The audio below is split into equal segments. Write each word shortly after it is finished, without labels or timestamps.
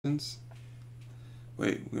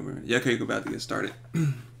Wait, yeah, okay, go back to get started.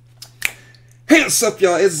 Hey, what's up,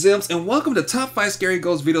 y'all? It's Zems, and welcome to Top 5 Scary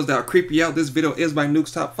Ghost videos that will creep you out. This video is by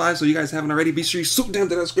Nuke's Top 5, so you guys haven't already, be sure you swoop down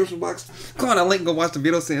to the description box, click on that link, and go watch the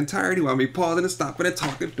video in entirety while me pausing and stopping and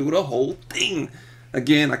talking through the whole thing.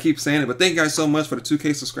 Again, I keep saying it, but thank you guys so much for the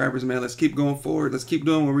 2K subscribers, man. Let's keep going forward. Let's keep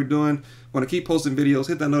doing what we're doing. Want to keep posting videos.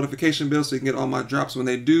 Hit that notification bell so you can get all my drops when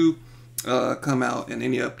they do come out, and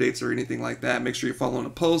any updates or anything like that. Make sure you're following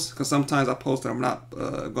the posts, because sometimes I post that I'm not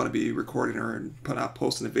going to be recording or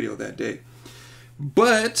posting a video that day.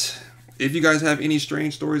 But if you guys have any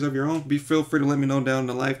strange stories of your own, feel free to let me know down in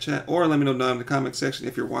the live chat, or let me know down in the comment section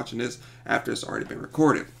if you're watching this after it's already been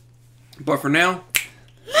recorded. But for now,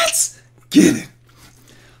 let's get it.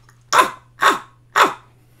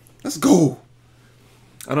 Let's go.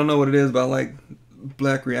 I don't know what it is, but I like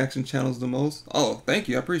black reaction channels the most. Oh, thank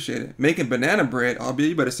you. I appreciate it. Making banana bread. Oh,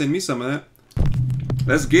 you better send me some of that.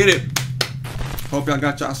 Let's get it. Hope y'all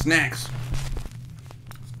got y'all snacks.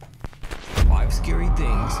 5 scary things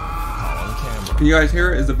caught on camera. Can you guys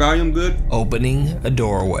hear it? Is the volume good? Opening a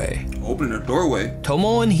doorway. Opening a doorway?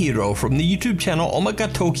 Tomo and Hiro from the YouTube channel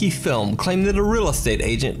Omagatoki Film claimed that a real estate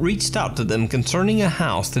agent reached out to them concerning a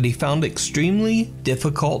house that he found extremely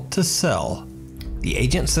difficult to sell. The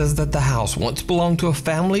agent says that the house once belonged to a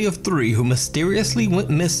family of 3 who mysteriously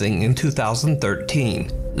went missing in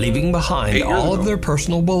 2013, leaving behind all of their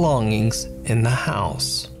personal belongings in the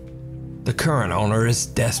house. The current owner is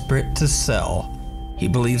desperate to sell. He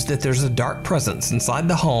believes that there's a dark presence inside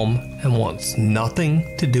the home and wants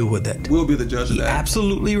nothing to do with it. We'll be the judge of that. He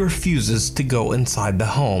absolutely refuses to go inside the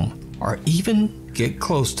home or even get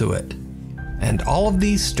close to it. And all of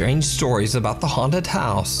these strange stories about the haunted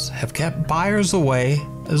house have kept buyers away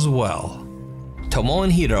as well. Tomo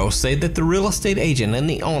and Hiro say that the real estate agent and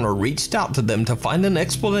the owner reached out to them to find an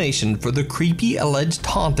explanation for the creepy alleged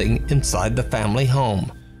haunting inside the family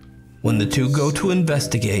home. When the two go to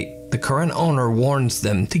investigate, the current owner warns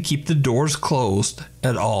them to keep the doors closed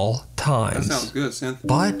at all times. That sounds good, Cynthia.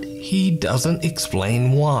 But he doesn't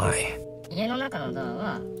explain why. 家の中のドア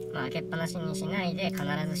は開けっぱなしにしないで必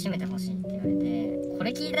ず閉めてほしいって言われて、こ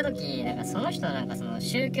れ聞いた時なんかその人はなんかその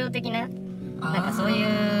宗教的ななんかそうい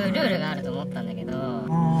うルールがあると思ったんだけど。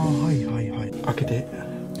はいはいはい。開けて。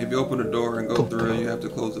If you open the door and go through, you have to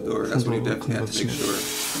close the door. That's what you definitely have to make sure.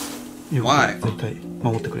 Why? 絶対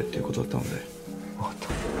守ってくれっていうことだったので。分かった。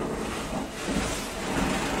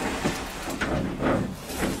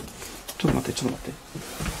ちょっと待ってちょっと待って。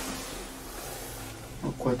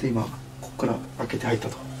こうやって今。ここから開けて入った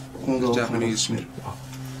と。このドアを必ず閉める。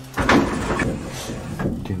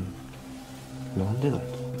なんでだよ。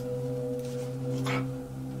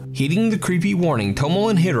Heeding the creepy warning, Tomo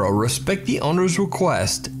and Hiro respect the owner's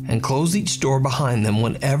request and close each door behind them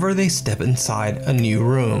whenever they step inside a new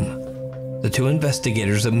room. The 2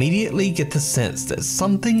 investigators immediately get the sense that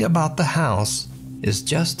something about the house is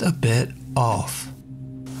just a bit off.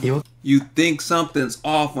 You think something's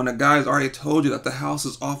off when a guy's already told you that the house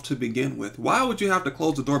is off to begin with. Why would you have to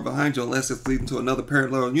close the door behind you unless it's leading to another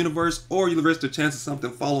parallel universe, or you risk the chance of something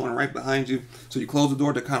following right behind you? So you close the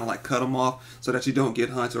door to kind of like cut them off so that you don't get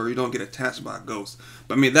hunted or you don't get attached by a ghost.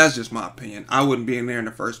 But I mean, that's just my opinion. I wouldn't be in there in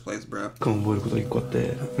the first place, bro. 覚えること1個あっ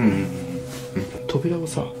て、扉を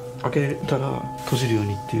さ開けたら閉じるよう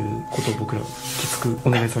にっていうことを僕らきつくお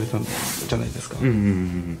願いされたんじゃないですか。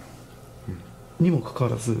にもかかわ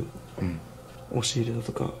らず。押し入れだ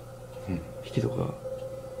とか、引きとか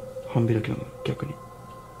半開きなの逆に。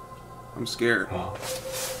I'm scared. でも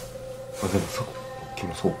そこ、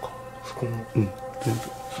君そうか。そこも全部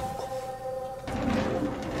そうか。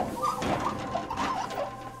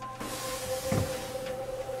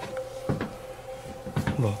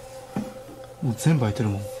ほら、もう全部開いてる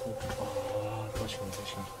もん。確かに確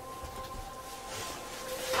かに。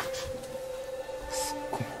すっ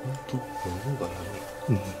ごい本当物がや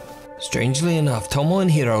る。Strangely enough, Tomo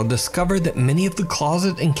and Hiro discovered that many of the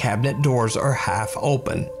closet and cabinet doors are half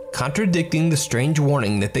open, contradicting the strange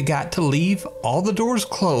warning that they got to leave all the doors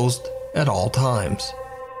closed at all times.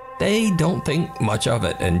 They don't think much of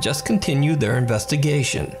it and just continue their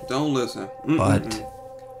investigation. Don't listen. But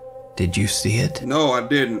did you see it? No, I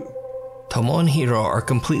didn't. Tomo and Hiro are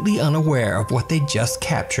completely unaware of what they just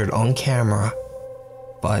captured on camera.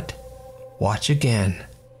 But watch again.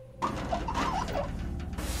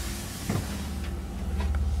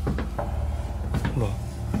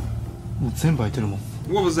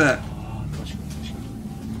 What was that?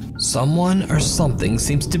 Someone or something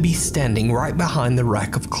seems to be standing right behind the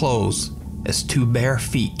rack of clothes, as 2 bare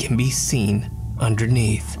feet can be seen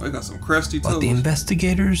underneath. Oh, I got some crusty toes. But the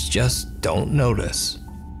investigators just don't notice.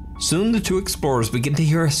 Soon the two explorers begin to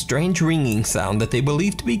hear a strange ringing sound that they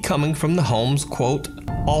believe to be coming from the home's, quote,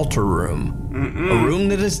 altar room. A room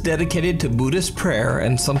that is dedicated to Buddhist prayer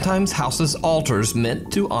and sometimes houses altars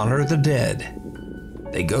meant to honor the dead.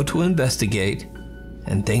 They go to investigate,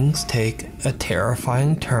 and things take a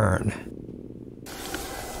terrifying turn.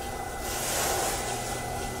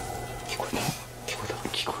 聞こ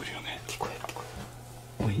えるよね。聞こ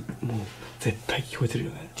える。もう絶対聞こえてる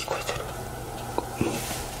よね。聞こえてる。もう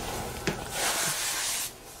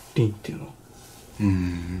リンっていうの。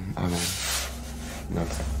なん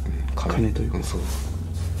か鐘というか、そう。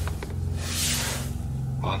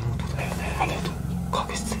あの音だよね。あの音。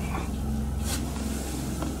確実に。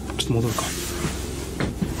ちょっと戻るか。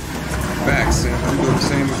 Facts, Sam. I'm doing the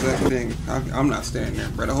same exact thing. I'm not staying there,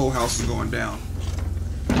 bro. The whole house is going down.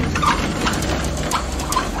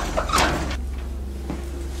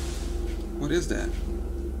 What is that?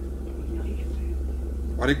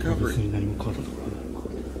 Why they cover it? 何も変わったところはない。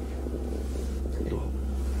どう？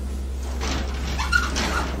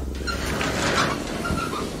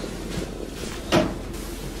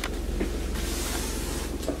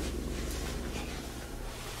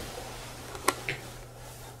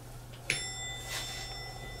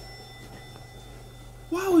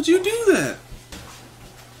 Why would you do that?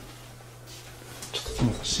 ちょっとすみ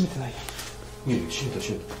ません、閉めてないや。いやいや、閉めた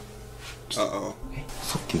閉めた。 Uh-oh.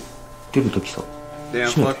 さっき出るときさ。 Damn,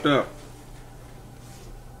 fucked up.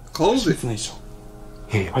 Close 閉め it. てないでしょ。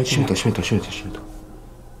閉めた閉めた閉めた閉めた。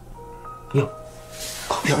いや、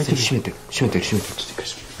確実に閉めてる閉めてる閉めてる。ちょっと一回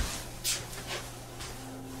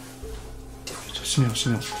閉めよう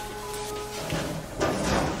閉めよう。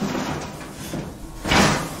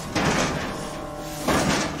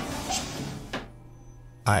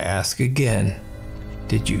 I ask again,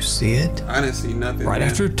 did you see it? I didn't see nothing. Right man.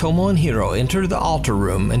 after Tomo and Hiro enter the altar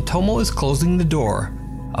room and Tomo is closing the door,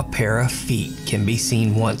 a pair of feet can be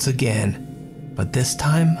seen once again, but this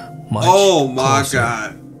time much closer.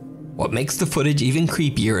 God. What makes the footage even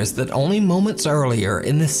creepier is that only moments earlier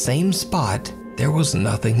in the same spot, there was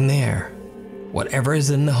nothing there. Whatever is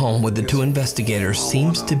in the home with the two investigators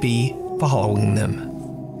seems to be following them.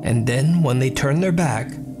 And then when they turn their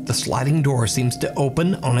back, the sliding door seems to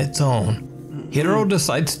open on its own. Hiro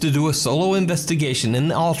decides to do a solo investigation in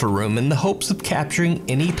the altar room in the hopes of capturing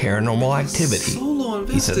any paranormal activity.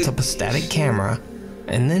 He sets up a static camera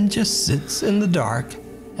and then just sits in the dark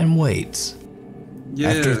and waits. Yeah.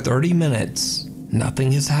 After 30 minutes,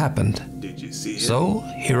 nothing has happened. Did you see it? So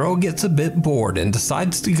Hiro gets a bit bored and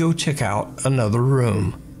decides to go check out another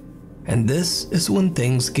room. And this is when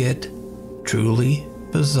things get truly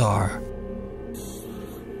bizarre.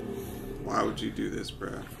 Why would you do this,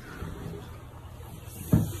 bro?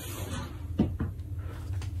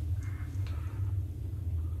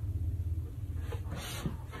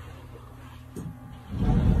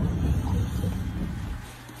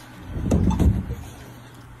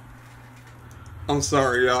 I'm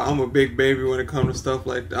sorry, y'all. I'm a big baby when it comes to stuff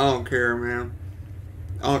like that. I don't care, man.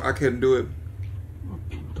 I couldn't do it.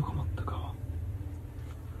 ピンとかまったか。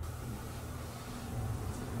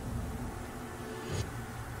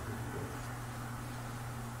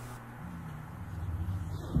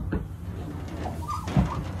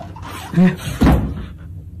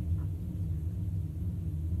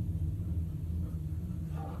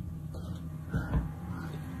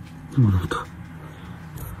 今の音。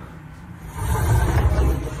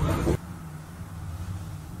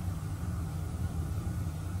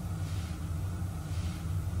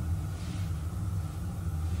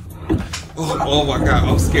 Oh my God,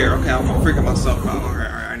 I'm scared. Okay, I'm freaking myself out. All right,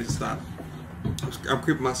 I need to stop. I'm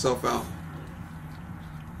creeping myself out.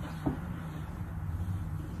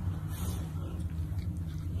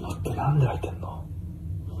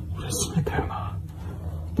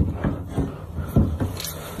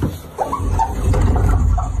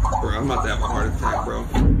 Bro, I'm about to have a heart attack, bro.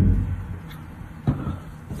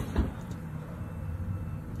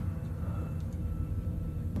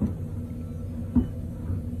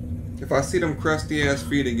 If I see them crusty ass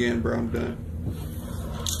feet again, bro, I'm done.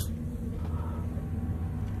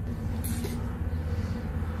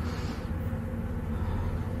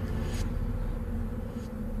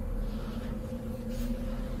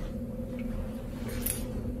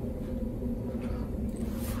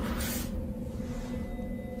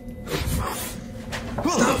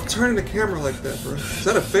 Stop turning the camera like that, bro. Is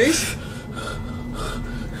that a face?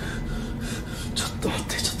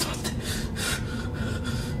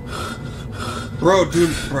 Bro,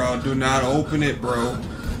 do not open it, bro.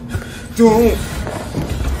 Don't.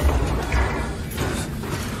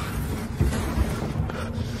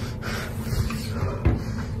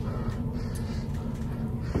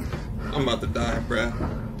 about to die, bruh.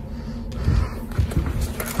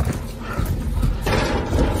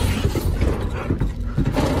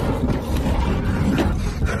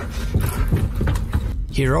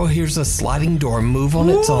 Hiro hears a sliding door move on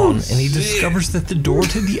its own, and he discovers that the door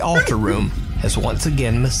to the altar room has once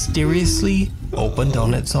again mysteriously opened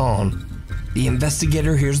on its own. The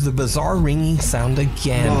investigator hears the bizarre ringing sound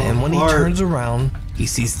again, and when he turns around, he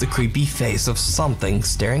sees the creepy face of something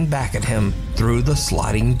staring back at him through the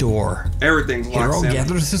sliding door. Everything's locked. Hiro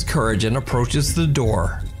gathers his courage and approaches the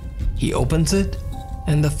door. He opens it,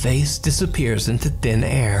 and the face disappears into thin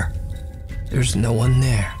air. There's no one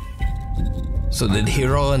there. So did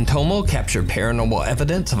Hiro and Tomo capture paranormal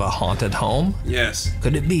evidence of a haunted home? Yes.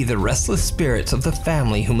 Could it be the restless spirits of the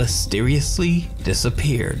family who mysteriously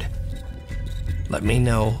disappeared? Let me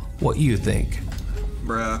know what you think.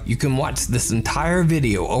 Bruh. You can watch this entire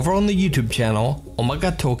video over on the YouTube channel,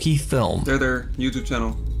 Omagatoki Film. They're their YouTube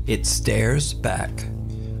channel. It stares back.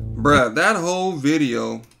 Bruh, that whole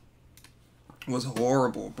video was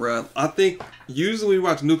horrible, bruh. I think usually we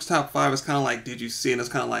watch Nuke's Top 5, it's kind of like, did you see it? And it's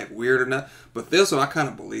kind of like weird or not. But this one, I kind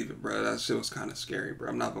of believe it, bruh. That shit was kind of scary, bruh.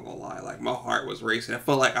 I'm not gonna lie. Like, my heart was racing. I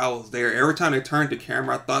felt like I was there. Every time they turned the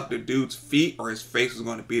camera, I thought the dude's feet or his face was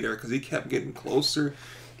going to be there because he kept getting closer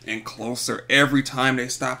and closer every time they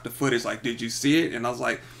stopped the footage. Like, did you see it? And I was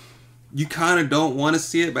like, you kind of don't want to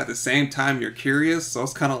see it, but at the same time, you're curious. So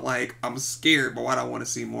it's kind of like, I'm scared, but why do I want to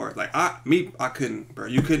see more? Like, I couldn't, bro.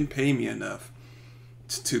 You couldn't pay me enough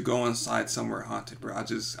to go inside somewhere haunted, bro. I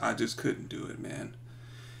just couldn't do it, man.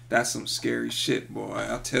 That's some scary shit, boy.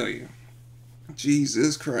 I'll tell you.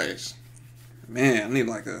 Jesus Christ. Man, I need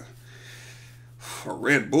like a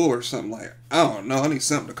Red Bull or something. Like, I don't know. I need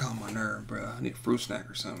something to calm my nerve, bro. I need a fruit snack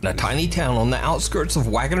or something. In a tiny town on the outskirts of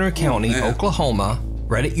Wagoner County, Oklahoma,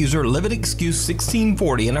 Reddit user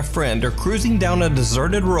LiveItExcuse1640 and a friend are cruising down a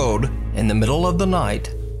deserted road in the middle of the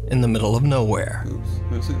night, in the middle of nowhere.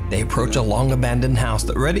 They approach a long abandoned house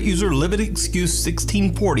that Reddit user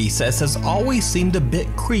LiveItExcuse1640 says has always seemed a bit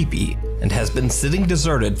creepy and has been sitting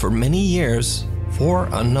deserted for many years for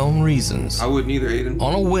unknown reasons. I wouldn't either, Aiden.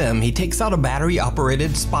 On a whim, he takes out a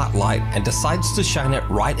battery-operated spotlight and decides to shine it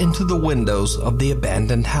right into the windows of the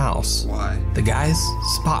abandoned house. Why? The guys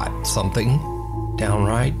spot something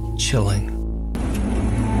downright chilling.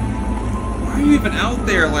 Why are you even out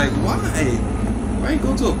there? Like, why? Why you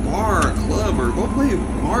go to a bar or a club or go play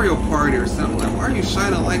Mario Party or something? Like, why are you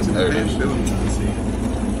shining lights in the abandoned building?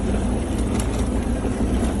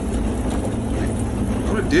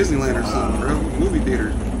 Go to Disneyland or something, bro. Movie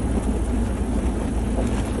theater.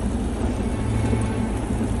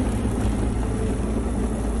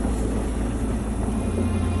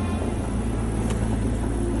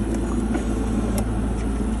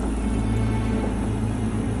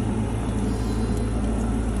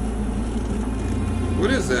 What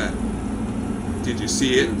is that? Did you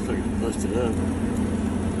see it? Busted up.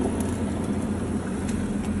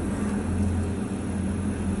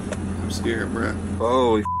 I'm scared, bro.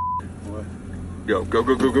 Holy what? Go.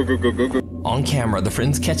 On camera, the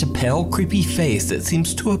friends catch a pale, creepy face that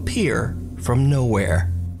seems to appear from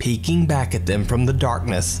nowhere, peeking back at them from the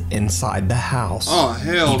darkness inside the house. Oh,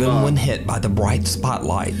 hell Even no. when hit by the bright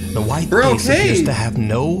spotlight, the white face appears to have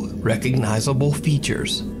no recognizable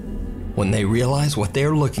features. When they realize what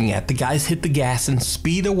they're looking at, the guys hit the gas and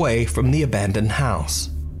speed away from the abandoned house.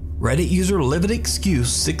 Reddit user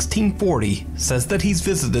LiveItExcuse1640 says that he's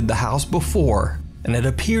visited the house before, and it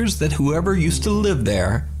appears that whoever used to live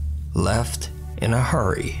there left in a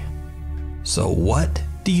hurry. So what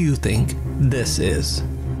do you think this is?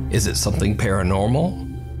 Is it something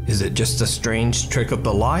paranormal? Is it just a strange trick of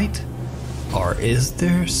the light? Or is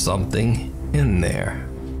there something in there?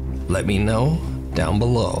 Let me know down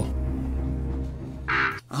below.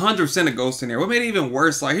 100% a ghost in there. What made it even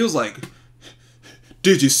worse? Like, he was like,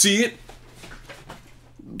 did you see it?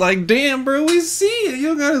 Like, damn, bro, we see it. You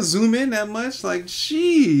don't gotta zoom in that much. Like,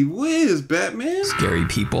 gee whiz, Batman. Scary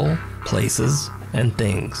people, places, and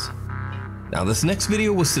things. Now, this next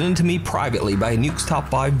video was sent in to me privately by a Nuke's Top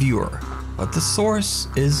 5 viewer, but the source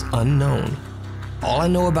is unknown. All I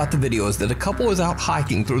know about the video is that a couple is out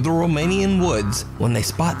hiking through the Romanian woods when they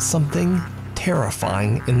spot something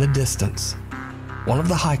terrifying in the distance. One of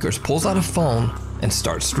the hikers pulls out a phone and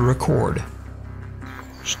starts to record.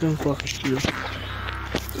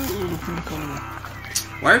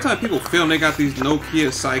 Why every time people film, they got these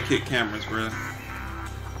Nokia Sidekick cameras, bro?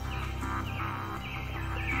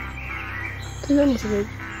 Tenemos el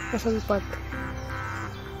pasar el parque.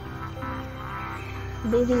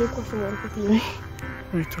 Baby, no puedo ver que tiene.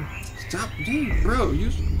 Stop, dude, bro.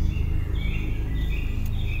 You...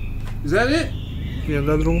 Is that it? Yeah,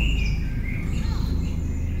 that room.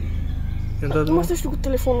 I-am dat Nu drumul? mai stai cu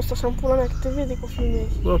telefonul ăsta așa în pula mea, că te vede că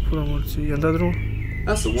filmezi. Bă, pula morții, i-am dat drumul?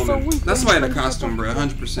 That's a woman. That's somebody in a costume, bro.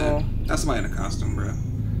 100%. That's somebody in a costume, bro.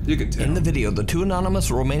 You can tell. In the video, the two anonymous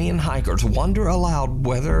Romanian hikers wonder aloud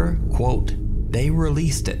whether, quote, they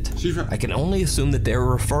released it. I can only assume that they're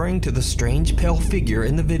referring to the strange pale figure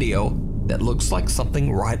in the video that looks like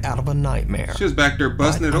something right out of a nightmare. She was back there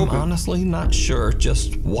busting it open. I'm honestly not sure just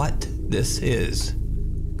what this is.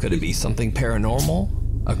 Could it be something paranormal,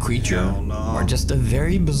 a creature, or just a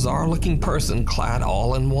very bizarre-looking person clad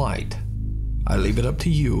all in white? I leave it up to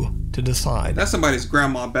you to decide. That's somebody's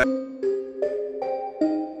grandma back.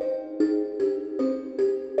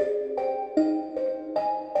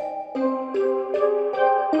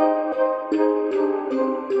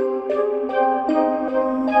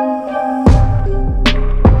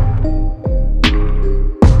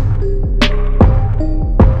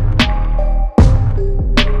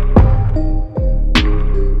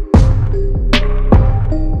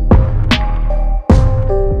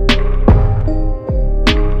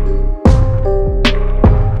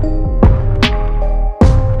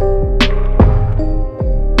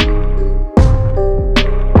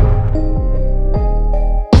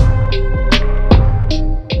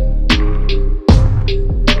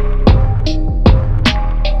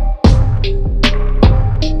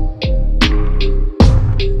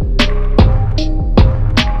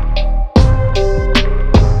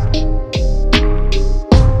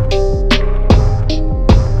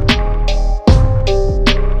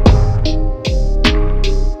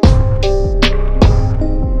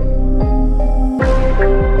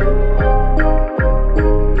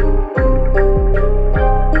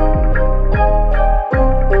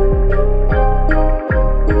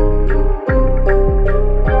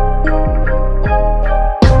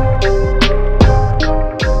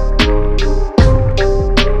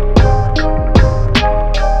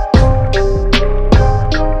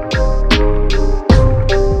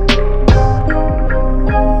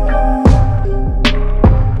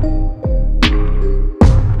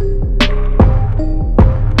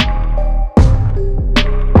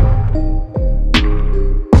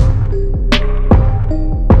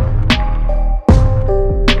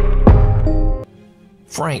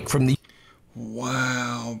 Frank from the...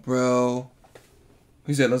 Wow, bro.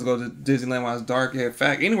 He said, let's go to Disneyland while it's dark. Yeah, in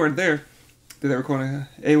fact, anywhere there. Did they record?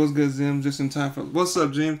 Hey, what's good, Zim? Just in time for... What's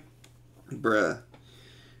up, Jim? Bruh.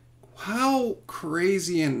 How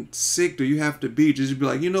crazy and sick do you have to be just to be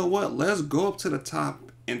like, you know what? Let's go up to the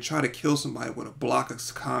top and try to kill somebody with a block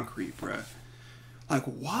of concrete, bruh. Like,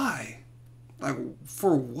 why? Like,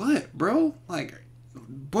 for what, bro? Like,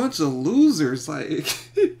 bunch of losers. Like,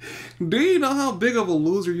 do you know how big of a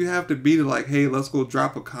loser you have to be to like, hey, let's go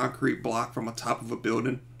drop a concrete block from the top of a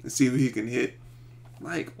building and see who he can hit?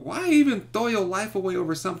 Like, why even throw your life away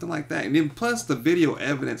over something like that? And then plus the video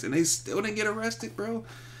evidence, and they still didn't get arrested, bro.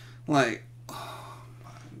 Like, oh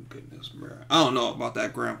my goodness, bro. I don't know about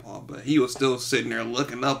that grandpa, but he was still sitting there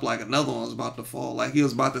looking up like another one was about to fall. Like he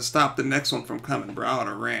was about to stop the next one from coming, bro. I would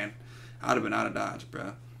have ran. I would have been out of Dodge,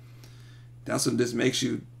 bro. That's what this makes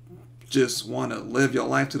you just want to live your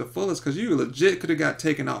life to the fullest, because you legit could have got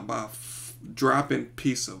taken out by a dropping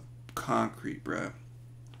piece of concrete, bro.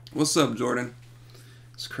 What's up, Jordan?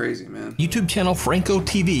 It's crazy, man. YouTube channel Franco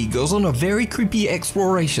TV goes on a very creepy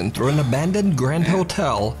exploration through an abandoned Grand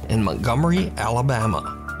Hotel in Montgomery,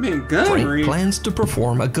 Alabama. Montgomery? Frank plans to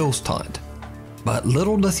perform a ghost hunt, but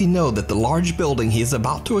little does he know that the large building he is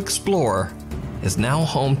about to explore is now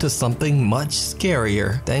home to something much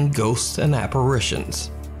scarier than ghosts and apparitions.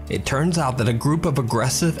 It turns out that a group of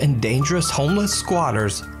aggressive and dangerous homeless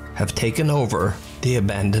squatters have taken over the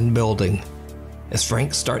abandoned building. As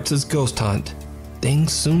Frank starts his ghost hunt,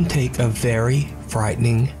 things soon take a very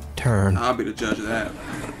frightening turn. I'll be the judge of that.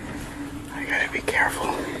 I gotta be careful.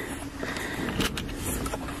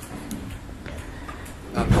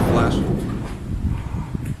 Not the flash.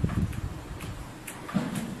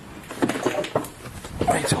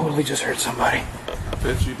 I totally just hurt somebody. I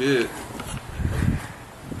bet you did.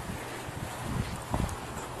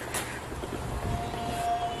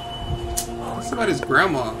 Oh, somebody's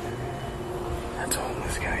grandma. That's a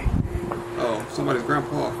homeless guy. Oh, somebody's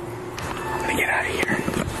grandpa. I'm gonna get out of here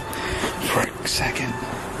for a second.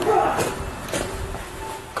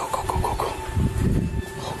 Go, go, go, go, go.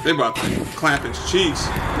 They about to clamp his cheeks.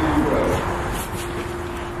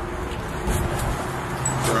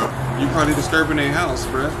 Bro, you probably disturbing their house,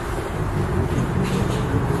 bro.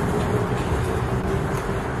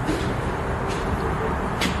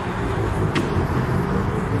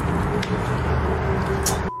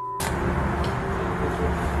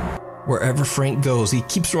 Wherever Frank goes, he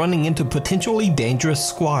keeps running into potentially dangerous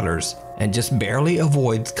squatters and just barely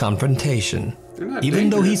avoids confrontation. Even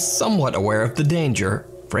though he's somewhat aware of the danger,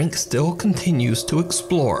 Frank still continues to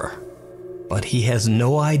explore. But he has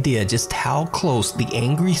no idea just how close the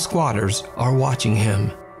angry squatters are watching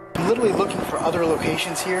him. I'm literally looking for other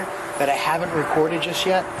locations here that I haven't recorded just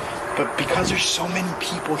yet, but because there's so many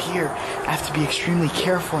people here, I have to be extremely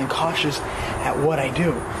careful and cautious at what I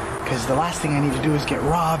do, because the last thing I need to do is get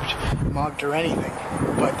robbed, mugged, or anything.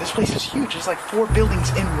 But this place is huge. It's like 4 buildings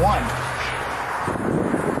in one.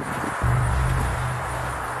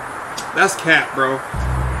 That's cap, bro.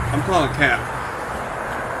 I'm calling cap.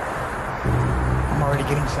 I'm already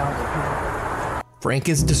getting sounds of people. Frank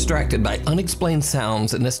is distracted by unexplained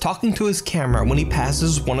sounds and is talking to his camera when he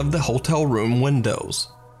passes one of the hotel room windows.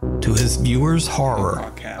 To his viewers'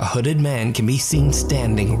 horror, a hooded man can be seen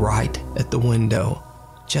standing right at the window,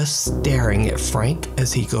 just staring at Frank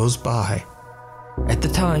as he goes by. At the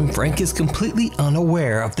time, Frank is completely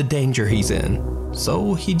unaware of the danger he's in,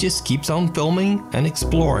 so he just keeps on filming and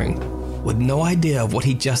exploring, with no idea of what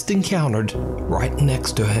he just encountered right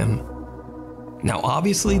next to him. Now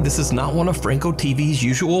obviously this is not one of Franco TV's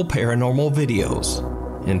usual paranormal videos.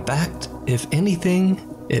 In fact, if anything,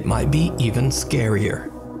 it might be even scarier.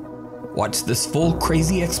 Watch this full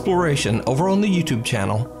crazy exploration over on the YouTube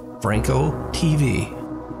channel, Franco TV.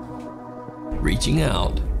 Reaching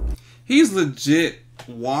out. He's legit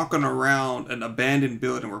walking around an abandoned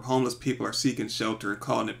building where homeless people are seeking shelter and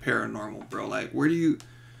calling it paranormal, bro. Like, what are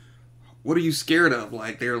you scared of?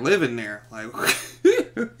 Like, they're living there. Like,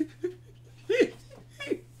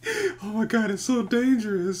 oh my God, it's so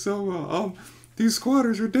dangerous. So, these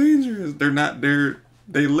squatters are dangerous. They're not there.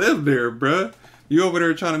 They live there, bruh. You over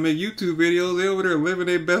there trying to make YouTube videos. They over there living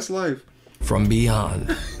their best life. From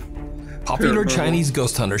beyond. Popular Chinese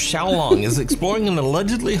ghost hunter Xiaolong is exploring an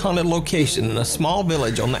allegedly haunted location in a small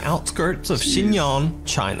village on the outskirts of Xinjiang,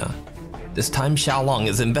 China. This time Xiaolong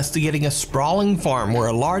is investigating a sprawling farm where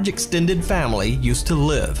a large extended family used to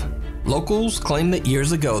live. Locals claim that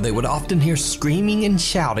years ago they would often hear screaming and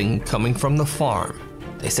shouting coming from the farm.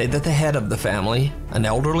 They say that the head of the family, an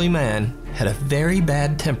elderly man, had a very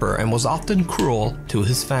bad temper and was often cruel to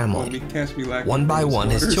his family. One by one,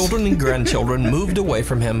 his children and grandchildren moved away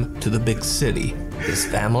from him to the big city. His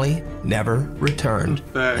family never returned,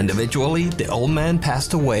 and eventually the old man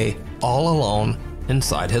passed away all alone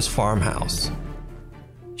inside his farmhouse.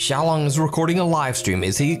 Xiaolong is recording a live stream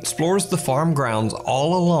as he explores the farm grounds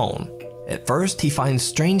all alone. At first, he finds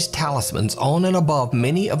strange talismans on and above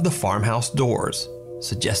many of the farmhouse doors,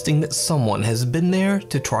 suggesting that someone has been there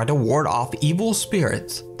to try to ward off evil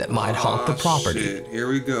spirits that might haunt the property. Shit. Here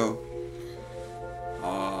we go.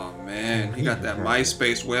 Oh man, he got that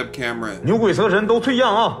MySpace web camera. 牛鬼蛇神都退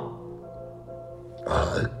让啊！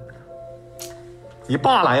你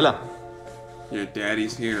爸来了。 Your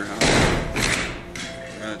daddy's here, huh?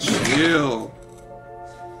 Chill.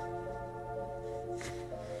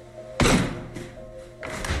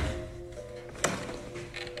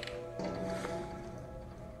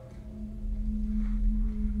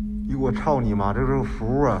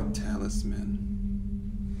 Talisman.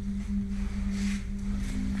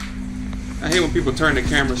 I hate when people turn the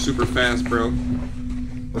camera super fast, bro.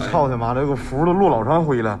 I'm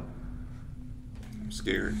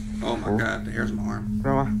scared. Oh my God, the hair's on my arm.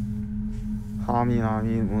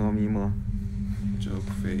 Joke,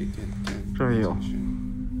 fake, intent. 这没有。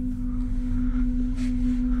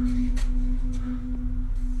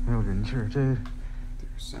没有人气儿，这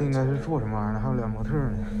应该是做什么玩意儿的？还有俩模特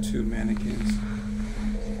呢。Two mannequins.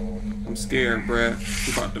 I'm scared, bruh.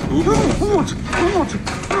 We about to move.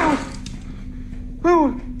 哎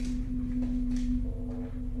呦！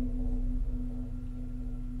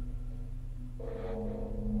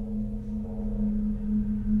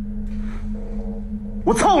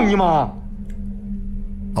 我操你妈！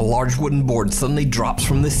 A large wooden board suddenly drops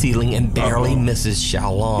from the ceiling and barely misses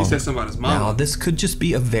Xiaolong. He said somebody's mom. Now, this could just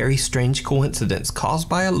be a very strange coincidence caused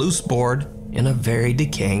by a loose board in a very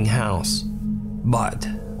decaying house. But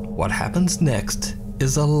what happens next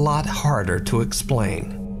is a lot harder to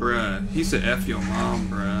explain. Bruh, he said F your mom,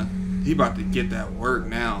 bruh. He about to get that work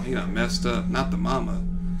now. He done messed up. Not the mama.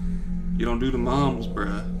 You don't do the moms,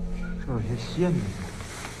 bruh. 这有些线呢。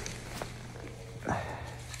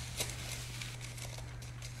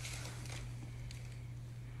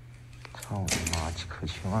 操你妈！可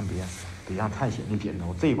千万别让探险的剪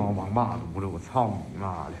刀这帮王八犊子！我操你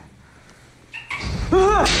妈的！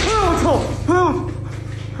我操！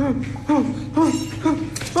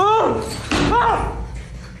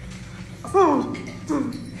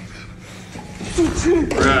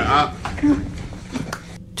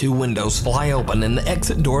 2 windows fly open and the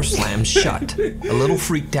exit door slams shut. A little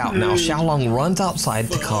freaked out now, Xiaolong runs outside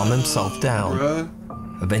to calm himself down. Bruh.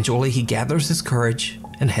 Eventually, he gathers his courage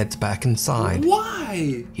and heads back inside.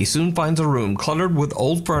 Why? He soon finds a room cluttered with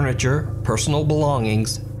old furniture, personal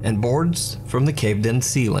belongings, and boards from the caved-in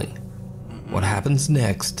ceiling. What happens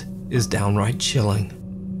next is downright chilling.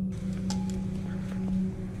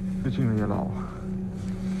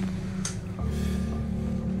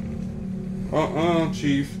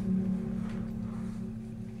 Chief.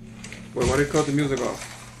 Wait, why did they cut the music off?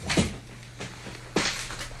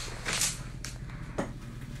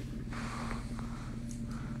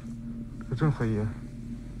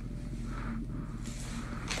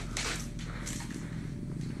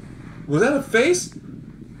 Was that a face?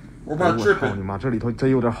 Or am I 我操 tripping? 你妈！这里头真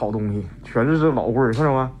有点好东西，全是这老味儿，看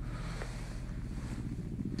着吗？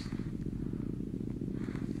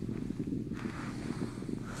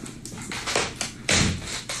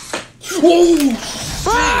 Oh!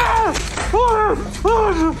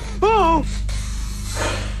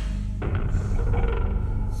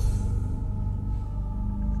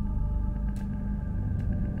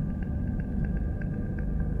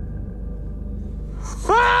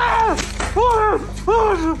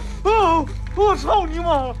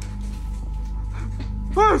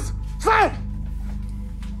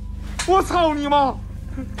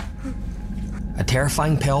 A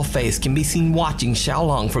terrifying pale face can be seen watching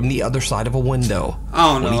Xiaolong from the other side of a window.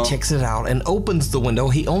 Oh no. When he checks it out and opens the window,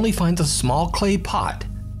 he only finds a small clay pot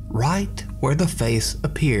right where the face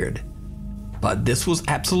appeared. But this was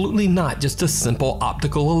absolutely not just a simple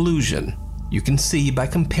optical illusion. You can see by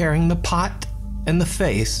comparing the pot and the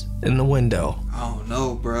face in the window. Oh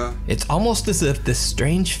no, bruh. It's almost as if this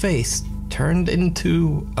strange face turned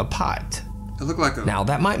into a pot. It looked like a... Now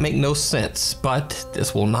that might make no sense, but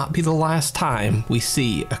this will not be the last time we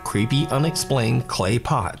see a creepy, unexplained clay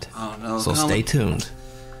pot. Oh no. So stay tuned.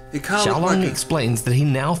 It kind of Xiaolong like explains that he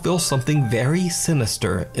now feels something very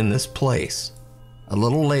sinister in this place. A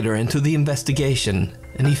little later into the investigation,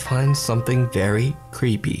 and he finds something very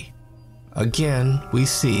creepy. Again, we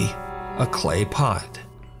see a clay pot.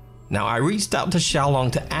 Now, I reached out to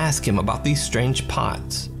Xiaolong to ask him about these strange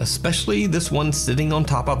pots, especially this one sitting on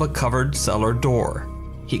top of a covered cellar door.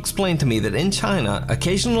 He explained to me that in China,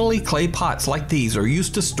 occasionally clay pots like these are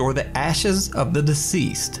used to store the ashes of the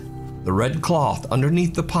deceased. The red cloth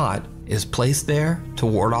underneath the pot is placed there to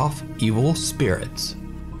ward off evil spirits.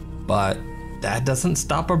 But that doesn't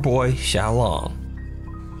stop our boy Xiaolong.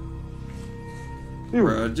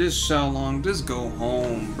 Bruh, just Xiaolong, just go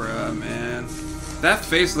home, bruh, man. That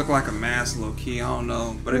face looked like a mask, low-key, I don't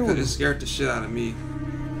know. But it could have scared the shit out of me.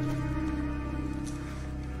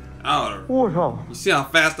 I don't know. You see how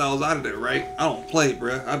fast I was out of there, right? I don't play,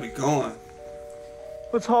 bruh. I be going.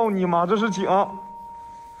 我操你妈！这是井。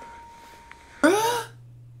 Bruh?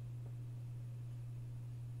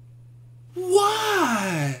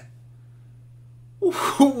 Why?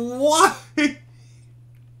 Why?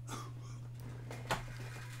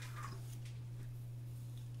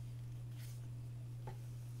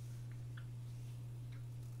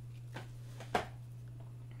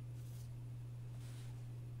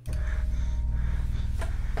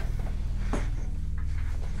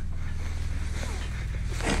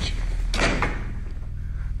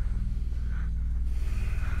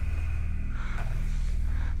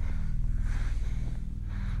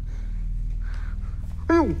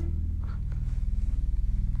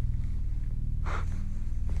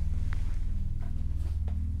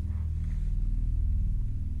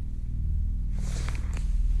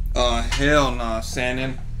 Oh hell nah,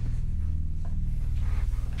 Shannon.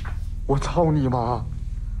 我操你妈！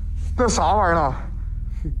那啥玩意儿呢？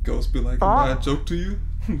 Ghost be like, am I a joke to you?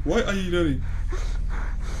 Why are you doing?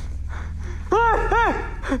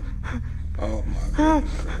 Oh my god.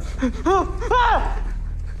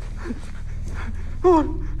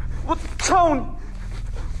 我操你！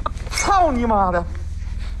操你妈的！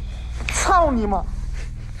操你妈！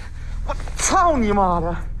我操你妈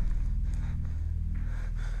的！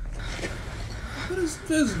 What is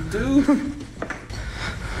this, dude?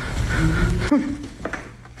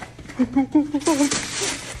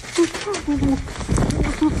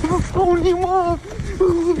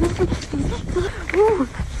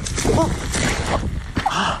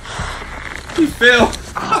 He fell.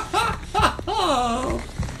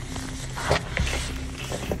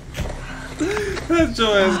 That's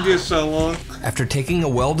your ass good, Xiaolong. After taking a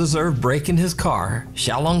well-deserved break in his car,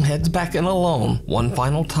 Xiaolong heads back in alone one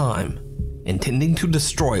final time, intending to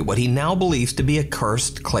destroy what he now believes to be a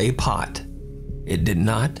cursed clay pot. It did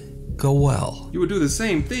not go well. You would do the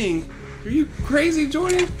same thing? Are you crazy,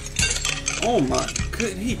 Jordan? Oh my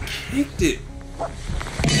good. He kicked it.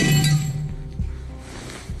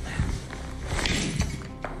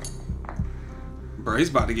 Bro, he's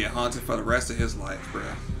about to get haunted for the rest of his life, bro.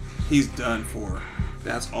 He's done for.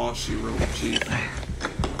 That's all she wrote, chief.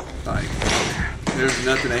 Like, there's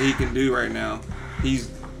nothing that he can do right now. He's...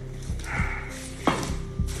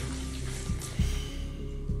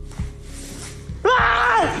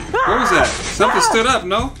 What was that? Something stood up,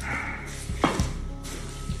 no?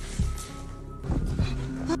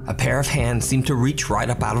 A pair of hands seem to reach right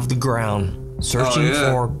up out of the ground, searching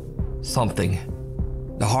for something.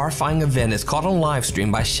 The horrifying event is caught on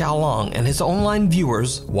livestream by Xiaolong, and his online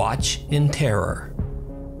viewers watch in terror.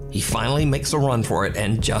 He finally makes a run for it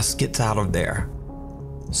and just gets out of there.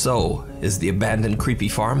 So, is the abandoned creepy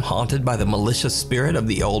farm haunted by the malicious spirit of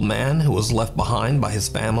the old man who was left behind by his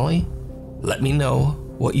family? Let me know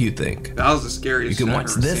what you think. That was the scariest. You can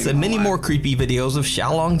watch this and many more creepy videos of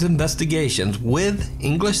Xiaolong's investigations with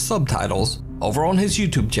English subtitles over on his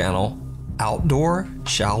YouTube channel, Outdoor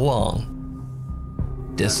Xiaolong.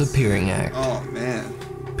 Disappearing Act. Oh man.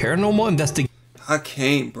 Paranormal investigation. I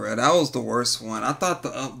can't, bro. That was the worst one. I thought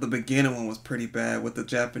the beginning one was pretty bad with the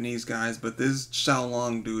Japanese guys, but this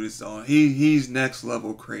Xiaolong dude is on. He's next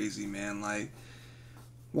level crazy, man. Like,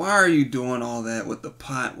 why are you doing all that with the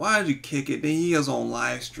pot? Why did you kick it? Then he is on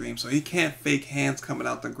live stream, so he can't fake hands coming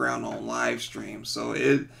out the ground on live stream. So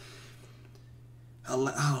I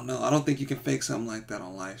don't know. I don't think you can fake something like that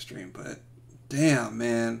on live stream. But damn,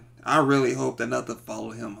 man, I really hope that nothing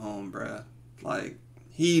followed him home, bruh. Like,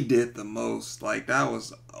 he did the most. Like, that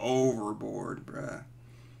was overboard, bruh.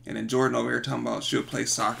 And then Jordan over here talking about she'll play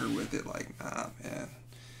soccer with it. Like, nah, man,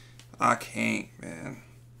 I can't, man.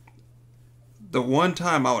 The one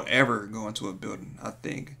time I would ever go into a building, I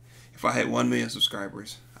think, if I had 1 million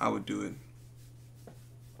subscribers, I would do it.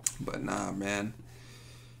 But nah, man.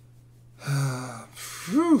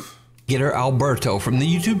 Getter Alberto from the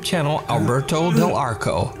YouTube channel Alberto del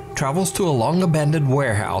Arco travels to a long-abandoned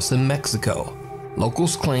warehouse in Mexico.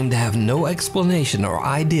 Locals claim to have no explanation or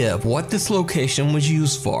idea of what this location was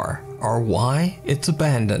used for or why it's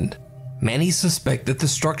abandoned. Many suspect that the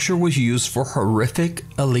structure was used for horrific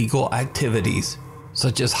illegal activities,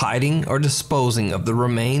 such as hiding or disposing of the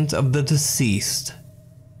remains of the deceased.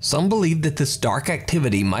 Some believe that this dark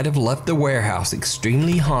activity might have left the warehouse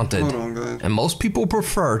extremely haunted, and most people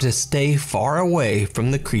prefer to stay far away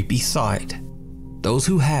from the creepy site. Those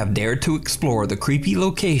who have dared to explore the creepy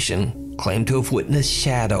location claim to have witnessed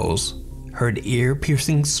shadows, heard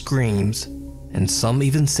ear-piercing screams, and some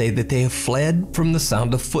even say that they have fled from the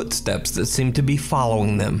sound of footsteps that seem to be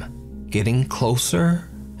following them, getting closer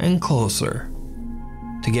and closer.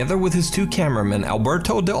 Together with his two cameramen,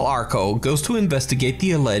 Alberto del Arco goes to investigate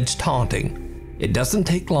the alleged haunting. It doesn't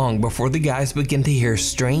take long before the guys begin to hear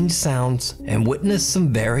strange sounds and witness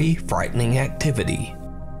some very frightening activity.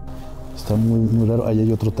 Está muy raro, ahí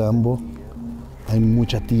hay otro tambo, hay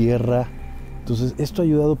mucha tierra. Entonces esto ha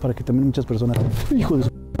ayudado para que también muchas personas... ¡Hijo de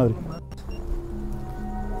su madre!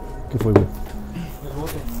 ¿Qué fue, güey?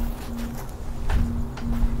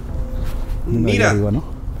 Mira, arriba, ¿no?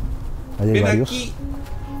 Ahí hay ven varios. aquí.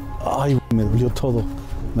 Ay, güey, me dolió todo.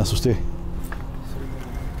 Me asusté.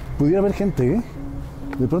 Pudiera haber gente, ¿eh?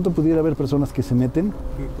 De pronto pudiera haber personas que se meten.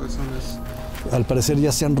 Al parecer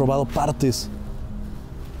ya se han robado partes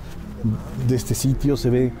de este sitio. Se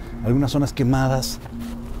ve algunas zonas quemadas.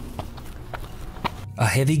 A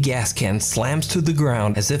heavy gas can slams to the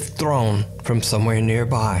ground as if thrown from somewhere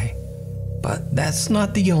nearby. But that's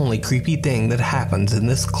not the only creepy thing that happens in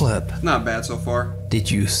this clip. Not bad so far. Did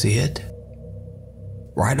you see it?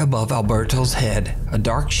 Right above Alberto's head, a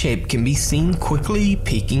dark shape can be seen quickly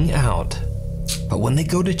peeking out. But when they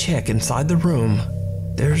go to check inside the room,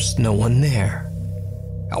 there's no one there.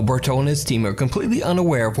 Alberto and his team are completely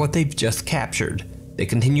unaware of what they've just captured. They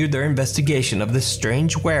continued their investigation of this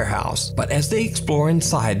strange warehouse, but as they explore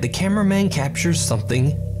inside, the cameraman captures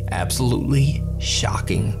something absolutely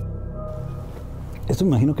shocking. Esto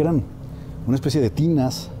me imagino que eran una especie de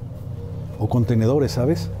tinas o contenedores,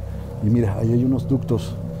 ¿sabes? Y mira, ahí hay unos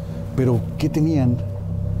ductos. Pero, ¿qué tenían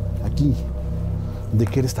aquí? ¿De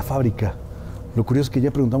qué era esta fábrica? Lo curioso es que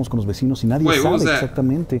ya preguntamos con los vecinos y nadie sabe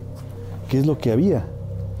exactamente qué es lo que había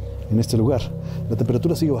en este lugar. La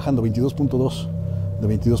temperatura sigue bajando, 22.2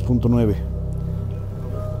 de 22.9.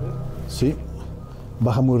 Sí,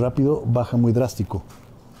 baja muy rápido, baja muy drástico.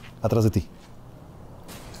 Atrás de ti.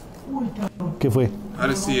 ¿Qué fue? I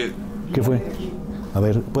didn't see it. ¿Qué fue? A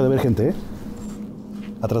ver, puede haber gente, ¿eh?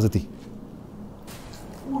 Atrás de ti.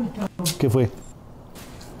 ¿Qué fue?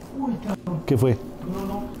 ¿Qué fue?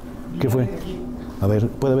 ¿Qué fue? A ver,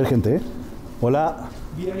 puede haber gente, ¿eh? Hola.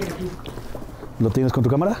 ¿Lo tienes con tu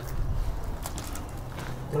cámara?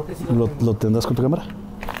 Creo que sí. ¿Lo tendrás con tu cámara?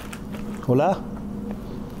 Hola.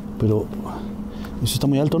 Pero eso está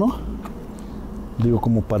muy alto, ¿no? Digo,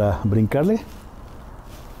 como para brincarle.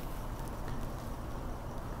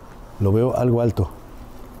 Lo veo algo alto.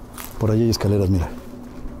 Por ahí hay escaleras, mira.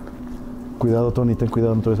 Cuidado, Tony, ten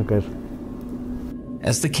cuidado, no te vayas a caer.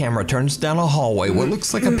 As the camera turns down a hallway, what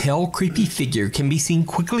looks like a pale, creepy figure can be seen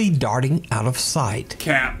quickly darting out of sight.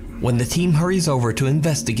 Cap. When the team hurries over to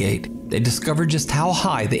investigate, they discover just how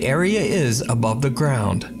high the area is above the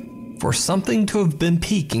ground. For something to have been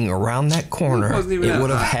peeking around that corner, it would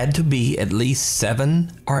have had to be at least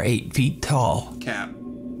 7 or 8 feet tall. Cap.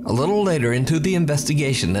 A little later into the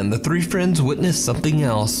investigation, and the three friends witness something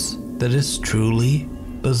else that is truly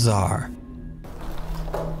bizarre.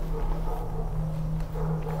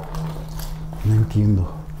 No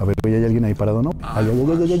entiendo. A ver, ¿hay alguien ahí parado, no? Allá.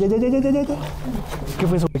 ¿Qué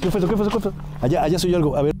fue eso? ¿Qué fue eso? ¿Qué fue eso? Allá soy yo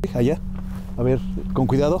algo. A ver, allá. A ver, con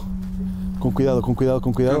cuidado. Con cuidado.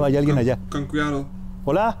 Hay alguien allá. Con cuidado.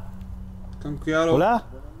 Hola. Con cuidado. Hola.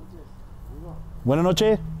 Buenas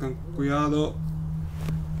noches. Con cuidado.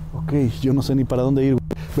 Ok, yo no sé ni para dónde ir.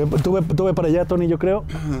 Tú ve para allá, Tony, yo creo.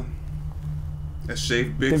 A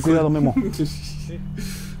shaved Bigfoot. Ten cuidado, Memo.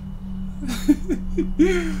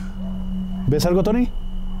 ¿Ves algo, Tony?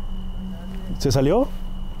 ¿Se salió?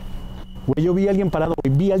 Güey, yo vi a alguien parado,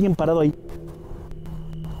 ahí.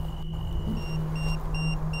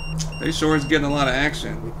 They sure is getting a lot of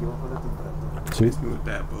action. Sí. With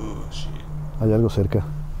that bullshit. Hay algo cerca.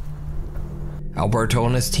 Alberto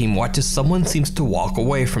and his team watch as someone seems to walk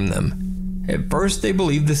away from them. At first, they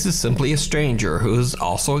believe this is simply a stranger who is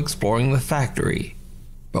also exploring the factory.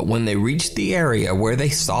 But when they reach the area where they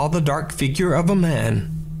saw the dark figure of a man,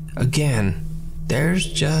 again, there's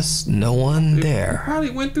just no one there. Probably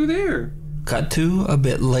went through there. Cut to a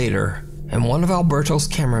bit later, and one of Alberto's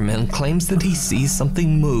cameramen claims that he sees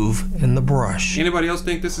something move in the brush. Anybody else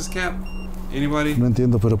think this is Cap? Anybody? No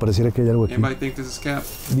entiendo, pero pareciera que hay algo aquí. Anybody think this is Cap?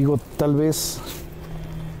 Digo, tal vez...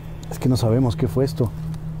 Es que no sabemos qué fue esto.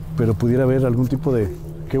 Pero pudiera haber algún tipo de...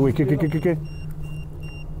 ¿Qué, güey? ¿Qué? ¿Qué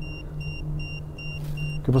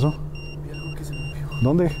pasó?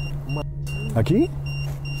 ¿Dónde? ¿Aquí?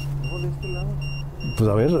 Pues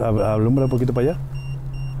a ver, alumbra un poquito para allá.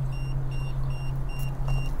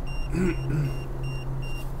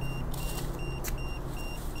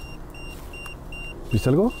 ¿Viste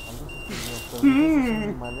algo?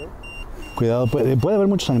 Cuidado, puede haber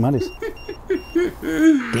muchos animales.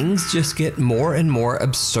 Things just get more and more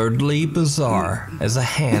absurdly bizarre as a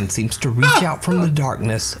hand seems to reach out from the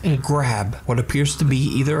darkness and grab what appears to be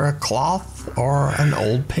either a cloth or an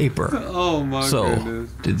old paper. Oh my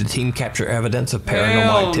goodness. Did the team capture evidence of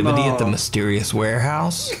paranormal activity at the mysterious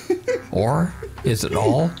warehouse? Or is it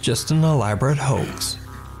all just an elaborate hoax?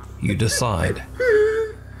 You decide.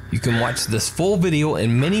 You can watch this full video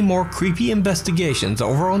and many more creepy investigations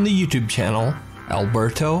over on the YouTube channel,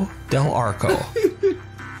 Alberto Del Arco.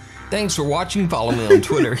 Thanks for watching. Follow me on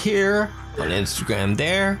Twitter here, on Instagram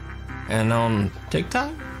there, and on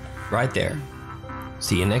TikTok right there.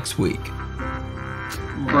 See you next week.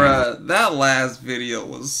 Bruh, that last video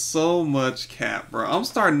was so much cap, bro. I'm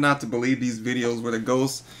starting not to believe these videos where the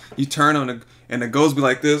ghosts, you turn on and the ghost be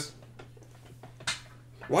like this.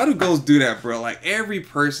 Why do ghosts do that, bro? Like, every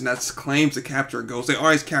person that claims to capture a ghost, they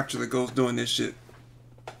always capture the ghost doing this shit.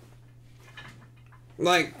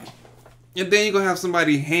 Like, and then you're gonna have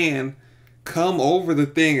somebody hand come over the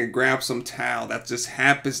thing and grab some towel that just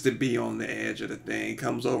happens to be on the edge of the thing,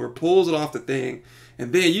 comes over, pulls it off the thing,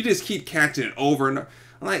 and then you just keep catching it over and over.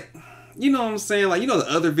 Like, you know what I'm saying? Like, you know the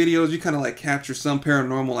other videos, you kind of like capture some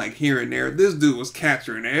paranormal like here and there. This dude was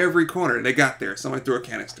capturing every corner. They got there. Somebody threw a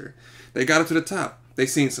canister. They got up to the top. They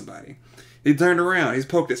seen somebody. He turned around. He's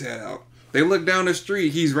poked his head out. They look down the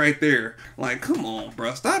street. He's right there. Like, come on,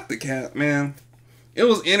 bro. Stop the cap, man. It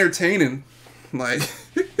was entertaining. Like,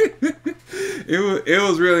 it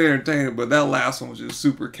was really entertaining. But that last one was just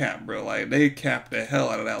super cap, bro. Like, they capped the hell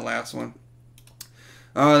out of that last one.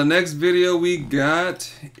 The next video we got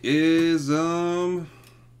is 3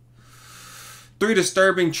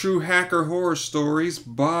 Disturbing True Hacker Horror Stories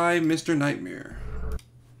by Mr. Nightmare.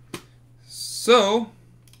 So,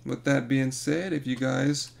 with that being said, if you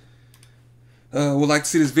guys would like to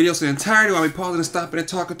see this video in entirety while we pausing and stopping and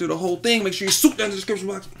talking through the whole thing, make sure you swoop down in the description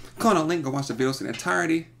box, click on the link, go watch the video in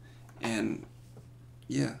entirety, and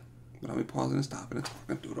yeah, but I'll be pausing and stopping and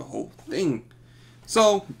talking through the whole thing.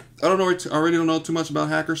 So, I already don't know too much about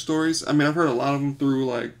hacker stories. I mean, I've heard a lot of them through,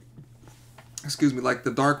 like, excuse me, like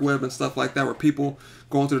the dark web and stuff like that, where people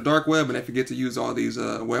go into the dark web and they forget to use all these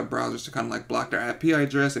web browsers to kind of like block their IP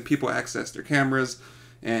address, and people access their cameras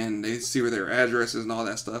and they see where their addresses and all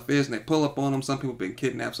that stuff is, and they pull up on them. Some people have been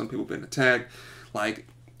kidnapped, some people have been attacked. Like,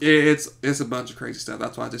 it's a bunch of crazy stuff.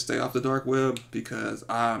 That's why I just stay off the dark web, because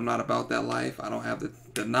I'm not about that life. I don't have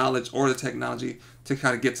the knowledge or the technology to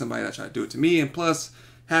kind of get somebody that try to do it to me. And plus,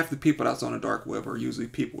 half the people that's on the dark web are usually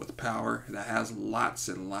people with power that has lots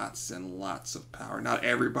and lots and lots of power. Not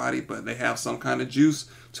everybody, but they have some kind of juice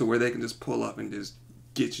to where they can just pull up and just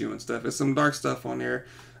get you and stuff. There's some dark stuff on there.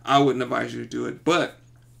 I wouldn't advise you to do it, but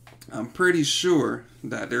I'm pretty sure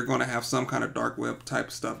that they're going to have some kind of dark web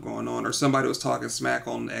type stuff going on, or somebody was talking smack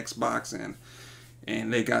on the Xbox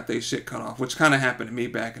and they got their shit cut off, which kind of happened to me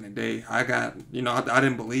back in the day. I got, you know, I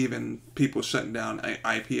didn't believe in people shutting down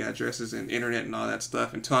IP addresses and internet and all that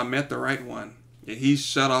stuff until I met the right one. And he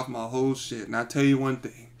shut off my whole shit. And I tell you one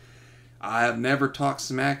thing, I have never talked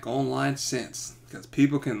smack online since, because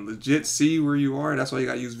people can legit see where you are. That's why you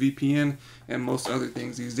gotta use VPN and most other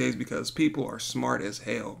things these days, because people are smart as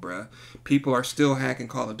hell, bruh. People are still hacking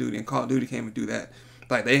Call of Duty, and Call of Duty can't even do that.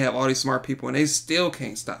 Like, they have all these smart people, and they still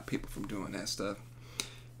can't stop people from doing that stuff.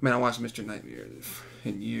 Man, I watched Mr.Nightmare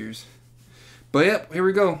in years. But yep, here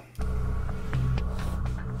we go.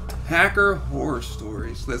 Hacker horror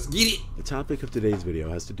stories. Let's get it. The topic of today's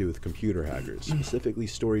video has to do with computer hackers, specifically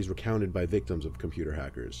stories recounted by victims of computer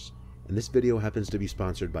hackers. And this video happens to be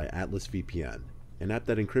sponsored by Atlas VPN, an app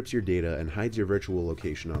that encrypts your data and hides your virtual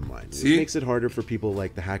location online. This makes it harder for people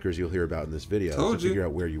like the hackers you'll hear about in this video to figure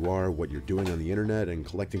out where you are, what you're doing on the internet, and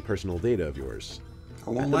collecting personal data of yours.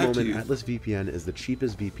 At the moment, Atlas VPN is the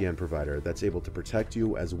cheapest VPN provider that's able to protect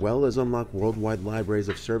you, as well as unlock worldwide libraries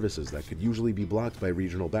of services that could usually be blocked by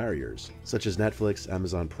regional barriers, such as Netflix,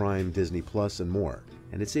 Amazon Prime, Disney Plus, and more.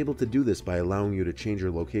 And it's able to do this by allowing you to change your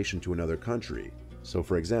location to another country. So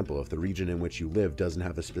for example, if the region in which you live doesn't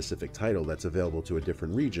have a specific title that's available to a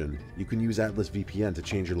different region, you can use Atlas VPN to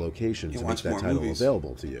change your location to make that title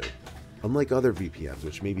available to you. Unlike other VPNs,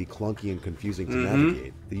 which may be clunky and confusing to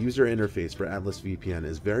navigate, the user interface for Atlas VPN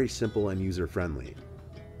is very simple and user-friendly.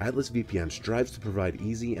 Atlas VPN strives to provide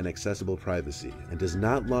easy and accessible privacy, and does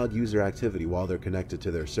not log user activity while they're connected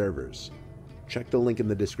to their servers. Check the link in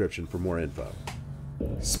the description for more info.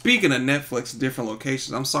 Speaking of Netflix, different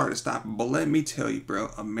locations, I'm sorry to stop, but let me tell you,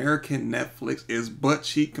 bro, American Netflix is butt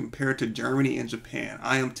cheap compared to Germany and Japan.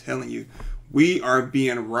 I am telling you, we are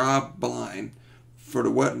being robbed blind for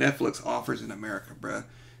what Netflix offers in America, bro.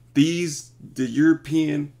 The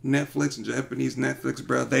European Netflix and Japanese Netflix,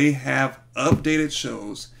 bro, they have updated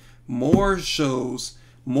shows, more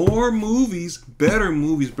movies, better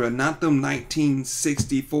movies, bro. Not them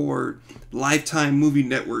 1964 Lifetime Movie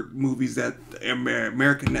Network movies that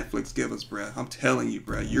American Netflix give us, bro. I'm telling you,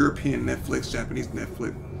 bro. European Netflix, Japanese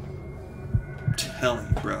Netflix. I'm telling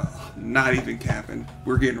you, bro. Not even capping.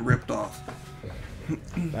 We're getting ripped off.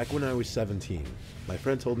 Back when I was 17, my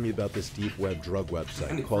friend told me about this deep web drug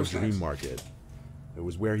website called Dream Market. It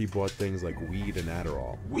was where he bought things like weed and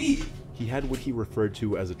Adderall. Weed? He had what he referred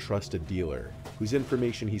to as a trusted dealer, whose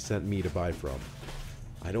information he sent me to buy from.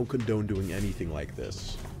 I don't condone doing anything like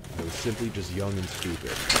this. I was simply just young and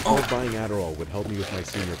stupid. I thought buying Adderall would help me with my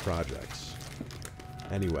senior projects.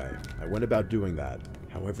 Anyway, I went about doing that.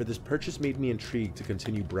 However, this purchase made me intrigued to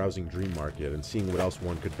continue browsing Dream Market and seeing what else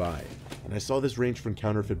one could buy. And I saw this range from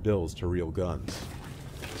counterfeit bills to real guns.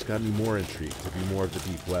 This got me more intrigued to do more of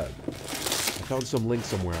the deep web. I found some link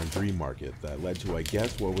somewhere on Dream Market that led to, I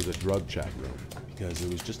guess, what was a drug chat room, because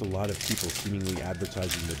it was just a lot of people seemingly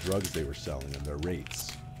advertising the drugs they were selling and their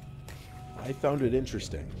rates. I found it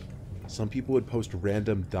interesting. Some people would post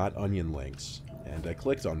random .onion links, and I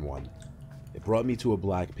clicked on one. It brought me to a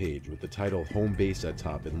black page with the title Home Base at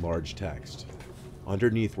top in large text.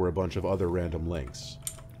 Underneath were a bunch of other random links.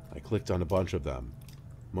 I clicked on a bunch of them.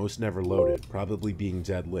 Most never loaded, probably being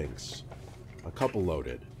dead links. A couple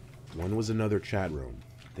loaded. One was another chat room.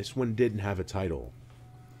 This one didn't have a title.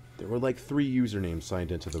 There were like 3 usernames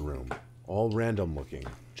signed into the room, all random looking,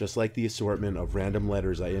 just like the assortment of random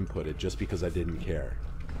letters I inputted just because I didn't care.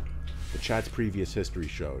 The chat's previous history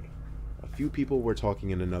showed. A few people were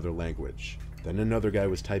talking in another language. Then another guy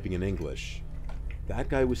was typing in English. That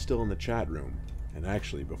guy was still in the chat room, and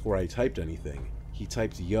actually, before I typed anything, he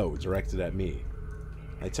typed yo directed at me.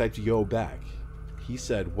 I typed yo back. He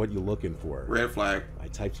said, "What you looking for?" Red flag. I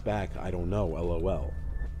typed back, "I don't know, LOL."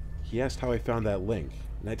 He asked how I found that link,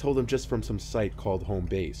 and I told him just from some site called Home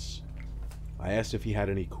Base. I asked if he had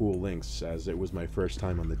any cool links, as it was my first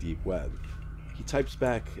time on the deep web. He types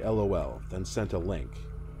back LOL, then sent a link.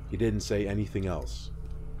 He didn't say anything else.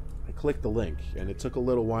 I clicked the link, and it took a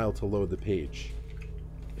little while to load the page.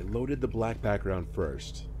 It loaded the black background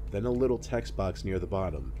first, then a little text box near the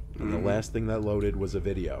bottom, and the last thing that loaded was a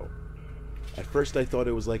video. At first I thought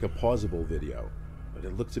it was like a pausable video, but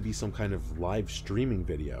it looked to be some kind of live streaming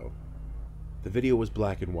video. The video was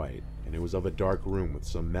black and white, and it was of a dark room with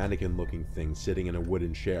some mannequin-looking thing sitting in a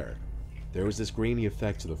wooden chair. There was this grainy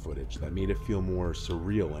effect to the footage that made it feel more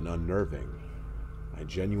surreal and unnerving. I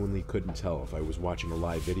genuinely couldn't tell if I was watching a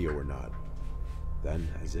live video or not. Then,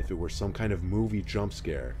 as if it were some kind of movie jump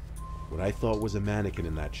scare, what I thought was a mannequin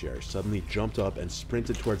in that chair suddenly jumped up and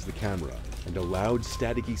sprinted towards the camera, and a loud,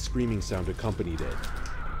 staticky screaming sound accompanied it.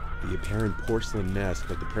 The apparent porcelain mask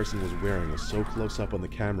that the person was wearing was so close up on the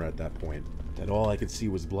camera at that point that all I could see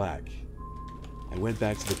was black. I went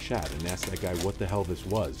back to the chat and asked that guy what the hell this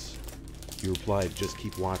was. He replied, "Just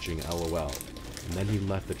keep watching, LOL," and then he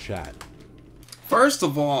left the chat. First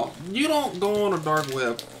of all, you don't go on a dark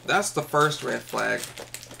web. That's the first red flag.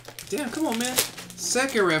 Damn, come on, man.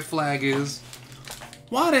 Second red flag is,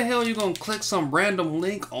 why the hell are you gonna click some random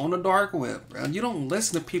link on the dark web, bro? You don't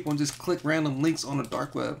listen to people and just click random links on the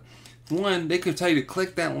dark web. One, they could tell you to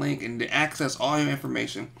click that link and to access all your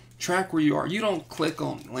information, track where you are. You don't click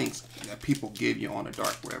on links that people give you on the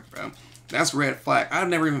dark web, bro. That's red flag. I've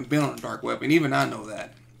never even been on the dark web, and even I know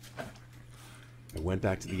that. I went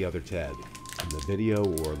back to the other tab, and the video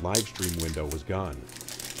or live stream window was gone.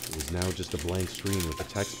 It was now just a blank screen with a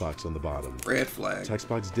text box on the bottom. Red flag. The text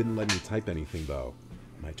box didn't let me type anything though.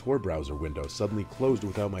 My Tor browser window suddenly closed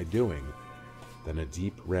without my doing. Then a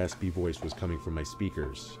deep, raspy voice was coming from my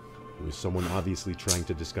speakers. It was someone obviously trying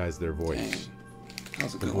to disguise their voice.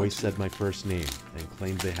 The voice said my first name and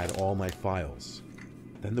claimed they had all my files.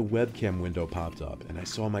 Then the webcam window popped up and I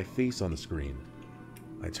saw my face on the screen.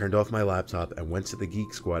 I turned off my laptop and went to the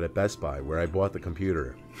Geek Squad at Best Buy where I bought the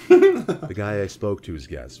computer. The guy I spoke to's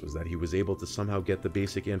guess was that he was able to somehow get the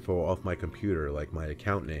basic info off my computer, like my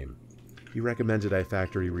account name. He recommended I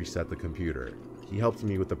factory reset the computer. He helped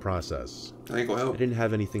me with the process. I didn't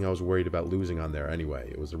have anything I was worried about losing on there anyway.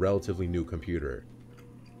 It was a relatively new computer.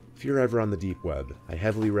 If you're ever on the deep web, I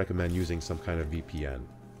heavily recommend using some kind of VPN,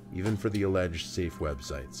 even for the alleged safe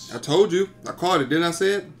websites. I told you. I called it. Didn't I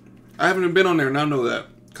say it? I haven't even been on there and I know that.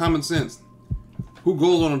 Common sense. Who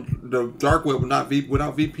goes on the dark web without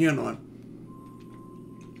VPN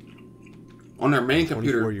on their main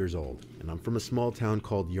computer? I'm 24 years old, and I'm from a small town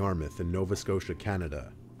called Yarmouth in Nova Scotia,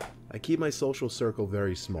 Canada. I keep my social circle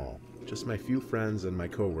very small, just my few friends and my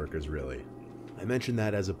co-workers really. I mention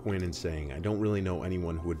that as a point in saying I don't really know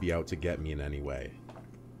anyone who would be out to get me in any way.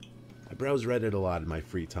 I browse Reddit a lot in my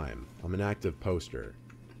free time. I'm an active poster.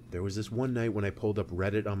 There was this one night when I pulled up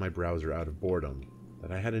Reddit on my browser out of boredom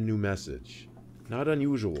that I had a new message. Not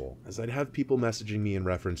unusual, as I'd have people messaging me in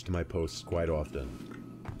reference to my posts quite often.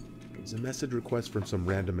 It was a message request from some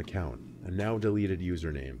random account, a now deleted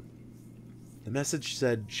username. The message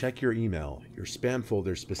said, "Check your email, your spam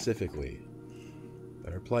folder specifically." I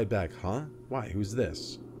replied back, "Huh? Why, who's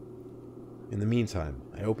this?" In the meantime,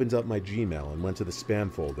 I opened up my Gmail and went to the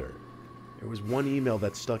spam folder. There was one email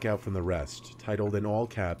that stuck out from the rest, titled in all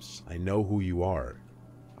caps, "I know who you are."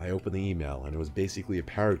 I opened the email and it was basically a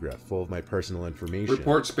paragraph full of my personal information.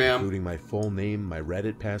 Report spam. Including my full name, my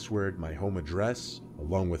Reddit password, my home address,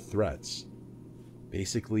 along with threats.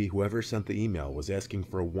 Basically, whoever sent the email was asking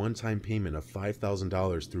for a one-time payment of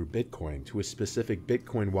 $5,000 through Bitcoin to a specific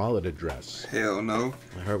Bitcoin wallet address. Hell no.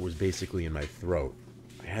 My heart was basically in my throat.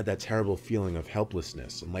 I had that terrible feeling of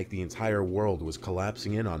helplessness and like the entire world was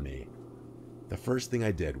collapsing in on me. The first thing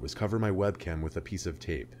I did was cover my webcam with a piece of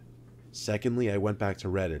tape. Secondly, I went back to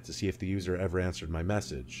Reddit to see if the user ever answered my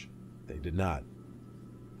message. They did not.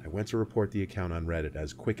 I went to report the account on Reddit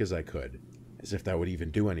as quick as I could, as if that would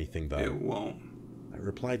even do anything though. It won't. I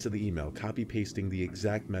replied to the email, copy-pasting the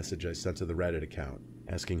exact message I sent to the Reddit account,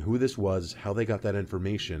 asking who this was, how they got that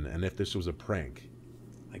information, and if this was a prank.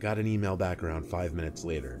 I got an email back around 5 minutes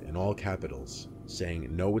later, in all capitals,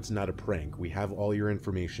 saying, "No, it's not a prank. We have all your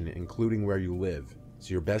information, including where you live.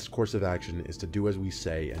 So your best course of action is to do as we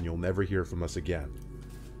say, and you'll never hear from us again."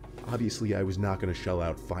 Obviously, I was not going to shell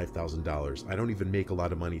out $5,000. I don't even make a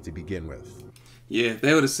lot of money to begin with. Yeah, if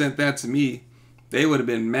they would have sent that to me, they would have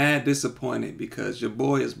been mad disappointed because your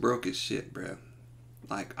boy is broke as shit, bruh.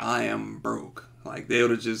 Like, I am broke. Like, they would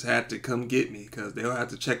have just had to come get me because they would have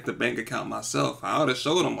to check the bank account myself. I would have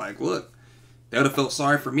showed them, like, look. They would have felt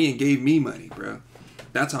sorry for me and gave me money, bruh.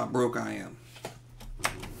 That's how broke I am.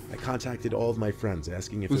 I contacted all of my friends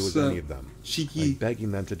asking if it was any of them. Cheeky. Like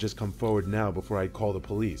begging them to just come forward now before I call the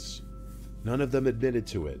police. None of them admitted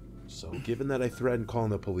to it, so given that I threatened calling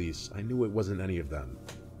the police, I knew it wasn't any of them.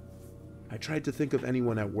 I tried to think of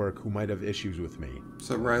anyone at work who might have issues with me.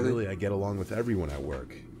 So Riley? Really, I get along with everyone at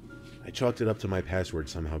work. I chalked it up to my password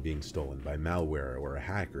somehow being stolen by malware or a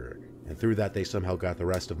hacker, and through that they somehow got the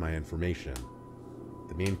rest of my information.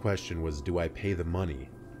 The main question was, do I pay the money?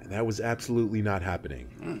 And that was absolutely not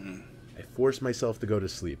happening. I forced myself to go to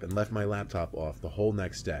sleep and left my laptop off the whole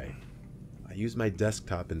next day. I used my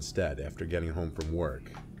desktop instead after getting home from work.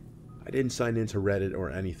 I didn't sign into Reddit or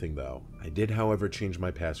anything though. I did, however, change my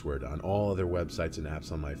password on all other websites and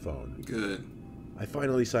apps on my phone. Good. I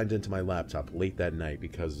finally signed into my laptop late that night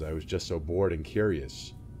because I was just so bored and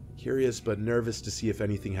curious. Curious but nervous to see if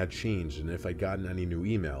anything had changed and if I'd gotten any new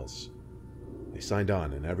emails. I signed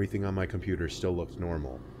on and everything on my computer still looked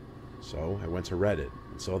normal. So I went to Reddit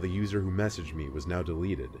and saw the user who messaged me was now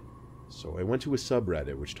deleted. So I went to a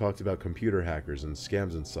subreddit which talked about computer hackers and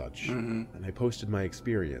scams and such, and I posted my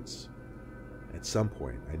experience. At some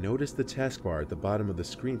point, I noticed the taskbar at the bottom of the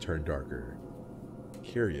screen turned darker.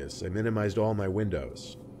 Curious, I minimized all my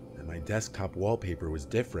windows, and my desktop wallpaper was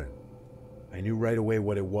different. I knew right away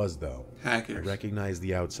what it was though. Hackers. I recognized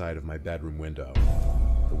the outside of my bedroom window.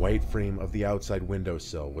 The white frame of the outside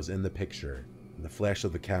windowsill was in the picture, and the flash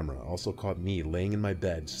of the camera also caught me laying in my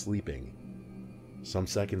bed sleeping. Some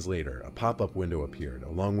seconds later, a pop-up window appeared,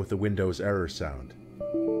 along with the Windows error sound.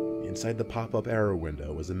 Inside the pop-up error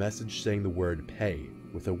window was a message saying the word pay,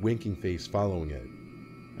 with a winking face following it.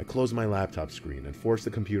 I closed my laptop screen and forced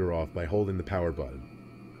the computer off by holding the power button.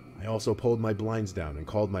 I also pulled my blinds down and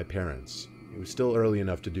called my parents. It was still early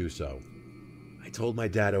enough to do so. I told my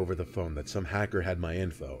dad over the phone that some hacker had my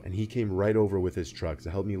info, and he came right over with his truck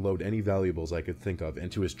to help me load any valuables I could think of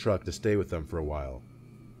into his truck to stay with them for a while.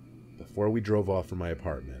 Before we drove off from my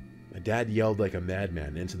apartment, my dad yelled like a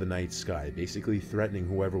madman into the night sky, basically threatening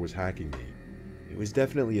whoever was hacking me. It was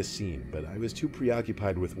definitely a scene, but I was too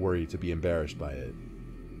preoccupied with worry to be embarrassed by it.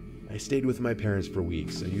 I stayed with my parents for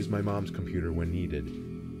weeks and used my mom's computer when needed.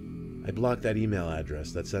 I blocked that email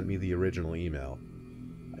address that sent me the original email.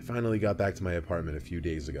 I finally got back to my apartment a few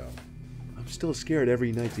days ago. I'm still scared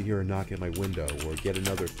every night to hear a knock at my window or get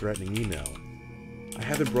another threatening email. I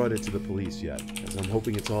haven't brought it to the police yet, as I'm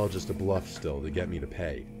hoping it's all just a bluff still to get me to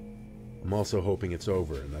pay. I'm also hoping it's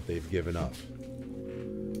over and that they've given up.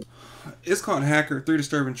 It's called Hacker, 3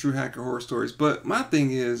 Disturbing True Hacker Horror Stories, but my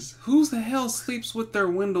thing is, who the hell sleeps with their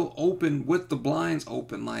window open, with the blinds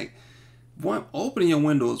open? Like, opening your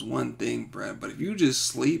window is one thing, bruh, but if you just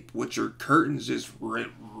sleep with your curtains just,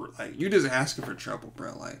 like, you're just asking for trouble,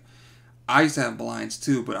 bruh. Like, I used to have blinds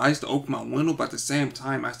too, but I used to open my window, but at the same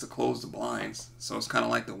time, I used to close the blinds. So it's kind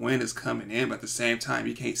of like the wind is coming in, but at the same time,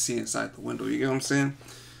 you can't see inside the window. You get what I'm saying?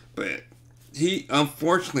 But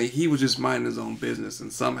unfortunately, he was just minding his own business,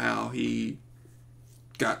 and somehow he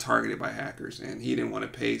got targeted by hackers, and he didn't want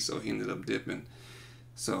to pay, so he ended up dipping.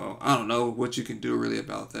 So I don't know what you can do really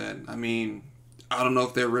about that. I mean, I don't know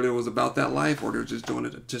if that really was about that life, or they're just doing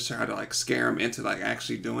it just to try to like scare him into like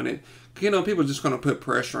actually doing it. You know, people are just going to put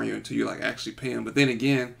pressure on you until you like actually pay them. But then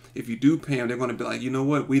again, if you do pay them, they're going to be like, you know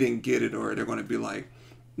what, we didn't get it, or they're going to be like,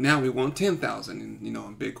 now we want 10,000, in, you know,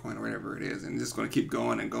 in Bitcoin or whatever it is, and it's just going to keep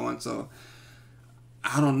going and going. So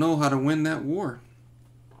I don't know how to win that war.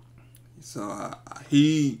 So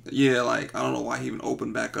like, I don't know why he even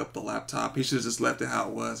opened back up the laptop. He should have just left it how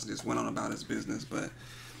it was and just went on about his business. But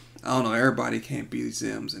I don't know, everybody can't be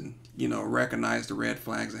Zims and, you know, recognize the red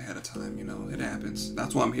flags ahead of time. You know, it happens.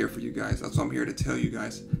 That's why I'm here for you guys. That's why I'm here to tell you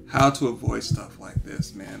guys how to avoid stuff like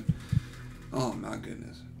this, man. Oh my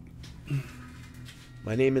goodness.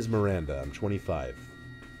 My name is Miranda. I'm 25.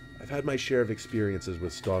 I've had my share of experiences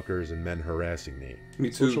with stalkers and men harassing me. Me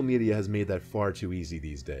too. Social media has made that far too easy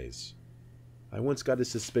these days. I once got a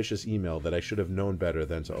suspicious email that I should have known better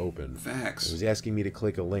than to open. Facts. It was asking me to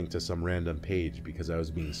click a link to some random page because I was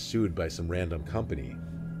being sued by some random company.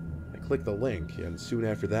 I clicked the link, and soon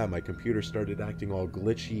after that my computer started acting all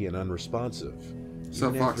glitchy and unresponsive. So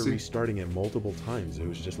Even after Foxy, restarting it multiple times, it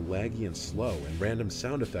was just laggy and slow, and random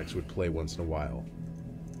sound effects would play once in a while.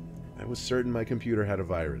 I was certain my computer had a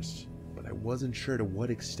virus, but I wasn't sure to what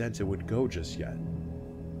extent it would go just yet.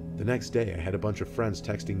 The next day, I had a bunch of friends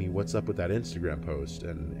texting me what's up with that Instagram post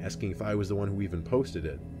and asking if I was the one who even posted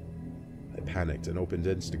it. I panicked and opened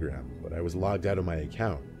Instagram, but I was logged out of my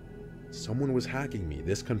account. Someone was hacking me.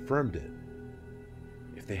 This confirmed it.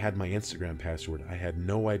 If they had my Instagram password, I had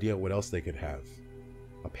no idea what else they could have.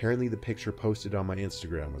 Apparently, the picture posted on my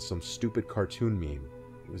Instagram was some stupid cartoon meme.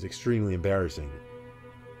 It was extremely embarrassing.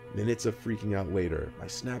 Minutes of freaking out later, my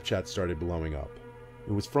Snapchat started blowing up.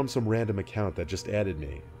 It was from some random account that just added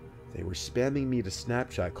me. They were spamming me to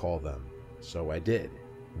Snapchat call them, so I did.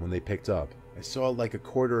 And when they picked up, I saw like a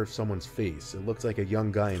quarter of someone's face. It looked like a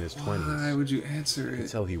young guy in his 20s. Why would you answer it? I could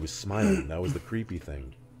tell he was smiling. That was the creepy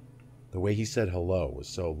thing. The way he said hello was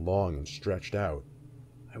so long and stretched out.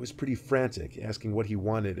 I was pretty frantic, asking what he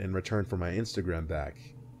wanted in return for my Instagram back.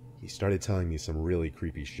 He started telling me some really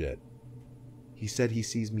creepy shit. He said he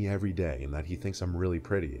sees me every day and that he thinks I'm really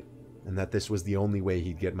pretty, and that this was the only way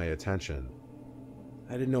he'd get my attention.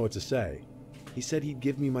 I didn't know what to say. He said he'd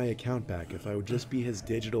give me my account back if I would just be his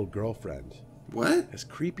digital girlfriend. What? As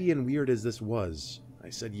creepy and weird as this was, I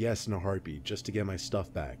said yes in a heartbeat just to get my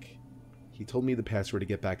stuff back. He told me the password to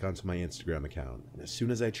get back onto my Instagram account, and as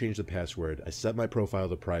soon as I changed the password, I set my profile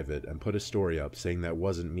to private and put a story up saying that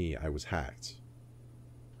wasn't me, I was hacked.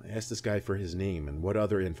 I asked this guy for his name and what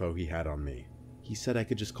other info he had on me. He said I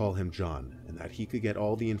could just call him John, and that he could get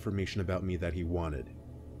all the information about me that he wanted.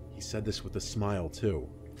 He said this with a smile too.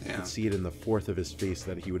 I could see it in the fourth of his face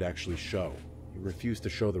that he would actually show. He refused to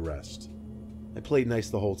show the rest. I played nice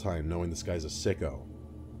the whole time, knowing this guy's a sicko.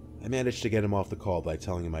 I managed to get him off the call by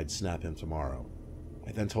telling him I'd snap him tomorrow.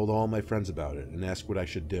 I then told all my friends about it and asked what I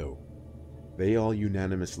should do. They all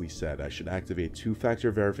unanimously said I should activate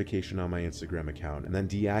 2-factor verification on my Instagram account and then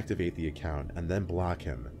deactivate the account and then block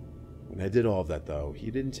him. When I did all of that though,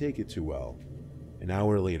 he didn't take it too well. An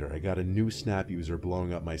hour later, I got a new Snap user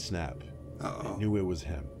blowing up my Snap. I knew it was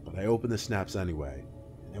him, but I opened the snaps anyway.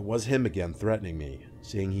 And it was him again threatening me,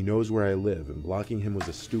 saying he knows where I live and blocking him was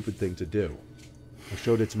a stupid thing to do. I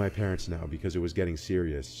showed it to my parents now because it was getting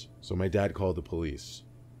serious, so my dad called the police.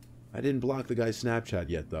 I didn't block the guy's Snapchat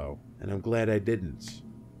yet though, and I'm glad I didn't.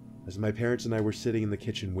 As my parents and I were sitting in the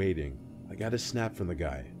kitchen waiting, I got a snap from the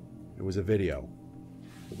guy. It was a video.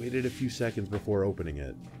 I waited a few seconds before opening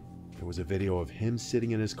it. It was a video of him sitting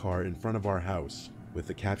in his car in front of our house, with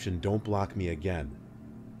the caption, "Don't block me again."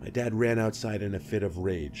 My dad ran outside in a fit of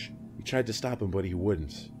rage. He tried to stop him, but he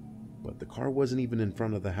wouldn't. But the car wasn't even in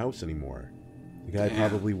front of the house anymore. The guy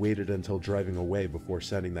probably waited until driving away before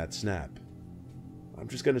sending that snap. I'm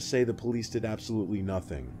just gonna say the police did absolutely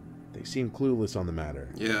nothing. They seemed clueless on the matter.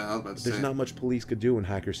 Yeah, I was about to say. There's not much police could do in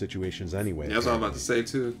hacker situations anyway. Yeah, that's what I was about to say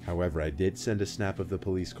too. However, I did send a snap of the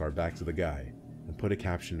police car back to the guy, and put a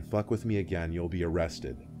caption, "Fuck with me again, you'll be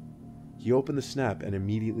arrested." He opened the snap and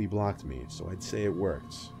immediately blocked me, so I'd say it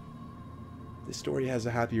worked. This story has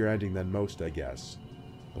a happier ending than most, I guess.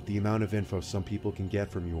 But the amount of info some people can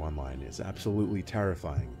get from you online is absolutely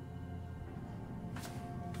terrifying.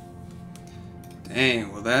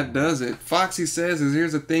 Dang, well that does it. Foxy says,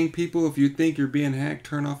 here's the thing, people, if you think you're being hacked,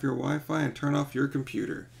 turn off your Wi-Fi and turn off your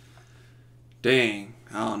computer. Dang,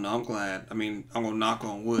 I don't know, I'm glad. I mean, I'm gonna knock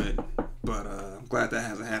on wood, but I'm glad that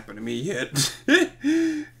hasn't happened to me yet.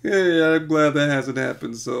 Yeah, I'm glad that hasn't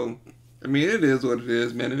happened, so, I mean, it is what it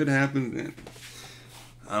is, man. If it happens, then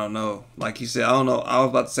I don't know. Like he said, I don't know. I was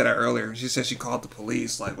about to say that earlier. She said she called the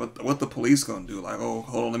police. Like, what the police gonna do? Like, oh,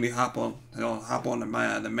 hold on, let me hop on the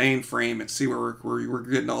mainframe and see where we're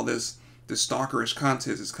getting all this stalkerish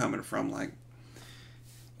content is coming from. Like,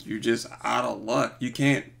 you're just out of luck. You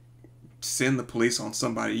can't send the police on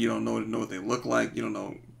somebody you don't know what they look like. You don't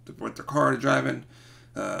know what their car is driving.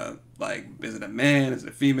 Like, is it a man? Is it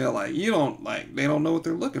a female? Like, they don't know what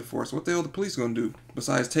they're looking for. So what the hell are the police gonna do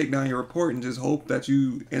besides take down your report and just hope that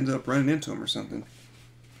you end up running into them or something?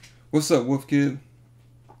 What's up, Wolf Kid?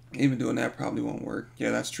 Even doing that probably won't work. Yeah,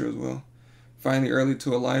 that's true as well. Finally early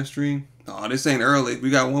to a live stream. Oh, this ain't early. We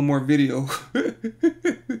got one more video.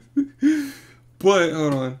 But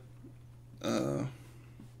hold on. The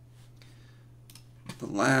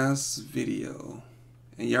last video,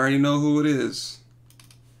 and you already know who it is.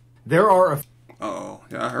 There are a... Uh-oh,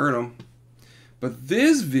 yeah, I heard him. But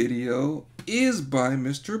this video is by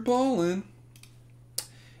Mr. Ballin.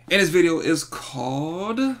 And his video is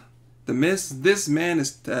called This Man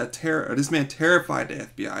Terrified the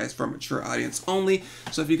FBI. It's for a mature audience only.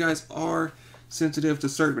 So if you guys are sensitive to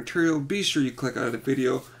certain material, be sure you click out of the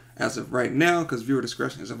video as of right now, because viewer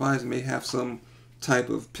discretion is advised. It may have some type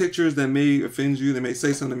of pictures that may offend you. They may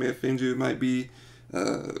say something that may offend you. It might be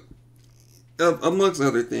amongst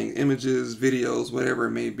other things, images, videos, whatever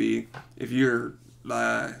it may be. If you're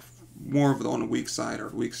more of on the weak side or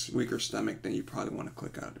weaker stomach, then you probably want to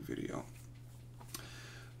click out of the video.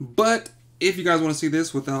 But if you guys want to see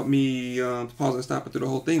this without me pausing and stopping through the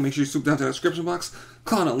whole thing, make sure you swoop down to the description box,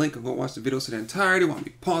 click on a link, and go watch the video to the entirety while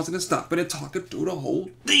me pausing and stopping and talking through the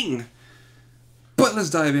whole thing. But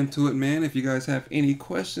let's dive into it, man. If you guys have any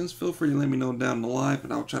questions, feel free to let me know down in the live,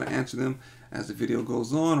 and I'll try to answer them as the video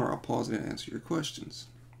goes on, or I'll pause it and answer your questions.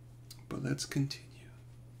 But let's continue.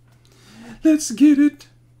 Let's get it.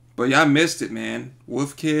 But yeah, I missed it, man.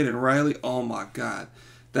 Wolf Kid and Riley, oh my god.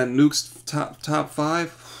 That Nuke's top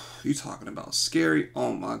 5, You talking about scary?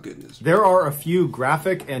 Oh my goodness. There are a few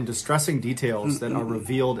graphic and distressing details that are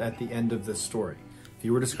revealed at the end of this story.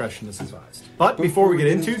 Viewer discretion is advised. But before we get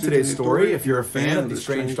into today's story, if you're a fan of the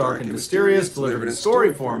strange, dark, and mysterious delivered in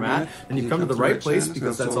story format, then you've come to the right place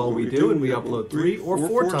because that's all we do, and we upload 3 or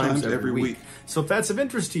 4 times every week. So if that's of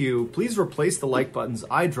interest to you, please replace the like button's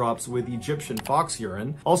eye drops with Egyptian fox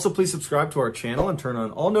urine. Also, please subscribe to our channel and turn on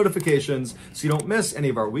all notifications so you don't miss any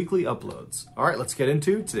of our weekly uploads. All right, let's get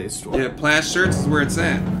into today's story. Yeah, plaid shirts is where it's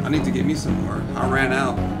at. I need to get me some more. I ran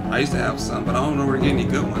out. I used to have some, but I don't know where to get any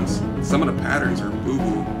good ones. Some of the patterns are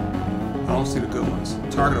boo-boo. I don't see the good ones.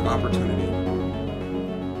 Target of opportunity.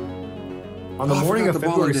 On the morning of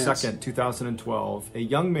February 2nd, 2012, a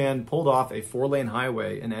young man pulled off a 4-lane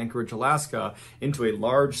highway in Anchorage, Alaska into a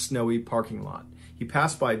large, snowy parking lot. He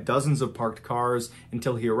passed by dozens of parked cars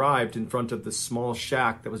until he arrived in front of this small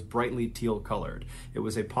shack that was brightly teal-colored. It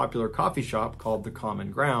was a popular coffee shop called the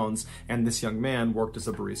Common Grounds, and this young man worked as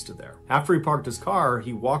a barista there. After he parked his car,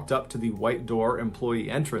 he walked up to the white door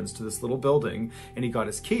employee entrance to this little building, and he got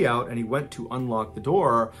his key out and he went to unlock the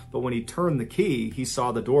door, but when he turned the key, he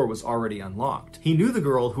saw the door was already unlocked. He knew the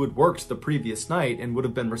girl who had worked the previous night and would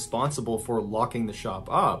have been responsible for locking the shop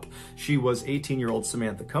up. She was 18-year-old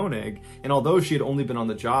Samantha Koenig, and although she had only been on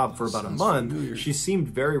the job for about a month, she seemed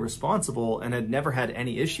very responsible and had never had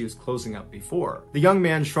any issues closing up before. The young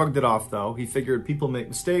man shrugged it off though. He figured people make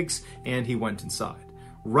mistakes, and he went inside.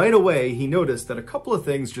 Right away, he noticed that a couple of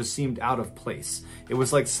things just seemed out of place. It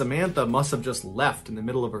was like Samantha must have just left in the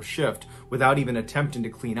middle of her shift without even attempting to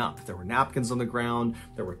clean up. There were napkins on the ground,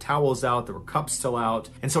 there were towels out, there were cups still out.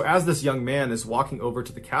 And so as this young man is walking over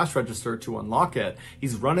to the cash register to unlock it,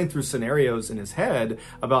 he's running through scenarios in his head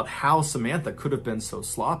about how Samantha could have been so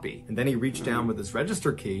sloppy. And then he reached down with his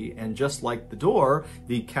register key, and just like the door,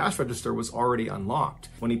 the cash register was already unlocked.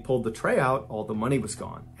 When he pulled the tray out, all the money was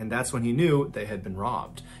gone. And that's when he knew they had been robbed.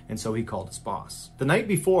 And so he called his boss. The night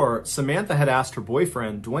before, Samantha had asked her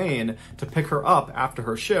boyfriend, Dwayne, to pick her up after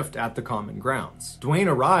her shift at the Common Grounds. Dwayne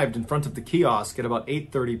arrived in front of the kiosk at about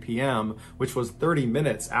 8:30 p.m., which was 30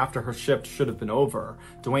 minutes after her shift should have been over.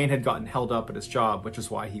 Dwayne had gotten held up at his job, which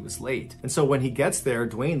is why he was late. And so when he gets there,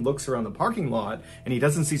 Dwayne looks around the parking lot and he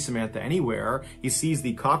doesn't see Samantha anywhere. He sees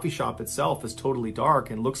the coffee shop itself is totally dark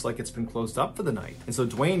and looks like it's been closed up for the night. And so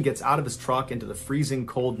Dwayne gets out of his truck into the freezing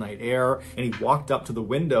cold night air, and he walked up to the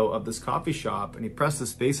window of this coffee shop and he pressed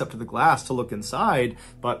his face up to the glass to look inside,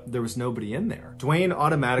 but there was nobody in there. Dwayne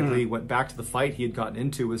automatically went back to the fight he had gotten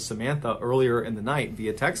into with Samantha earlier in the night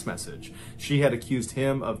via text message. She had accused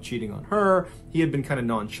him of cheating on her. He had been kind of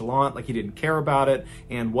nonchalant, like he didn't care about it,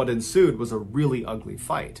 and what ensued was a really ugly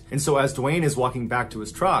fight. And so as Dwayne is walking back to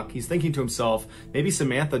his truck, he's thinking to himself, maybe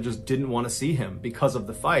Samantha just didn't want to see him because of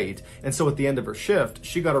the fight, and so at the end of her shift,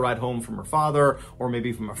 she got a ride home from her father or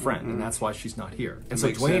maybe from a friend, and that's why she's not here. And so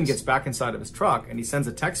Dwayne gets back inside of his truck and he sends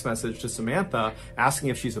a text message to Samantha asking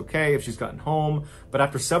if she's okay, if she's gotten home. But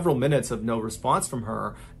after several minutes of no response from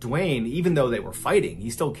her, Dwayne, even though they were fighting, he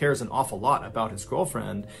still cares an awful lot about his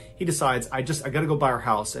girlfriend. He decides, I gotta go by her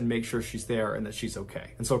house and make sure she's there and that she's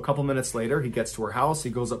okay. And so a couple minutes later, he gets to her house, he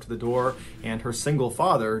goes up to the door, and her single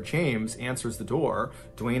father, James, answers the door.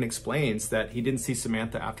 Dwayne explains that he didn't see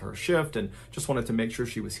Samantha after her shift and just wanted to make sure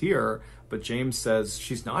she was here. But James says,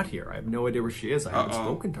 she's not here. I have no idea where she is. I haven't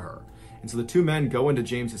spoken to her. And so the two men go into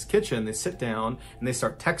James's kitchen, they sit down, and they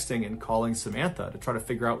start texting and calling Samantha to try to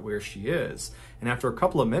figure out where she is. And after a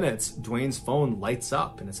couple of minutes, Dwayne's phone lights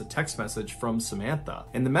up, and it's a text message from Samantha.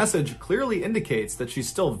 And the message clearly indicates that she's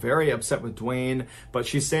still very upset with Dwayne, but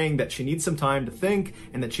she's saying that she needs some time to think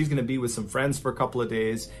and that she's going to be with some friends for a couple of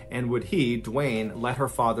days, and would he, Dwayne, let her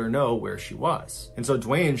father know where she was. And so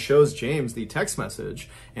Dwayne shows James the text message,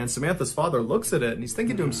 and Samantha's father looks at it, and he's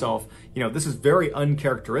thinking to himself, you know, this is very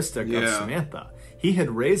uncharacteristic of Samantha. He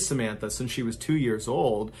had raised Samantha since she was 2 years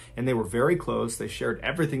old, and they were very close. They shared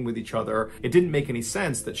everything with each other. It didn't make any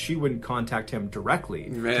sense that she wouldn't contact him directly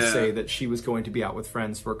to say that she was going to be out with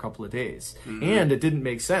friends for a couple of days. And it didn't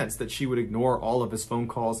make sense that she would ignore all of his phone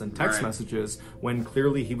calls and text messages when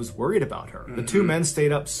clearly he was worried about her. The two men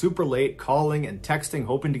stayed up super late, calling and texting,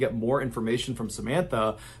 hoping to get more information from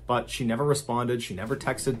Samantha, but she never responded. She never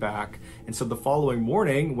texted back. And so the following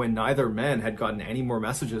morning, when neither man had gotten any more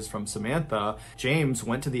messages from Samantha, James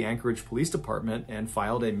went to the Anchorage Police Department and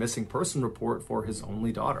filed a missing person report for his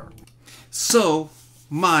only daughter. So,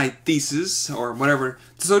 my thesis, or whatever,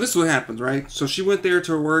 so this is what happens, right? So she went there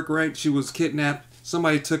to her work, right? She was kidnapped.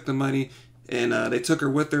 Somebody took the money, and they took her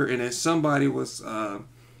with her, and then somebody was, how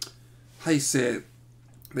you said,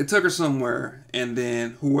 they took her somewhere, and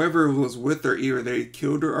then whoever was with her, either they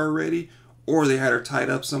killed her already, or they had her tied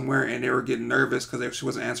up somewhere and they were getting nervous because she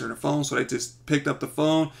wasn't answering the phone. So they just picked up the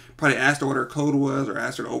phone, probably asked her what her code was or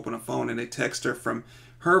asked her to open a phone, and they text her from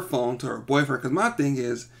her phone to her boyfriend. Because my thing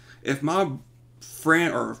is, if my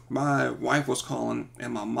friend or my wife was calling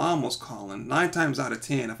and my mom was calling, 9 times out of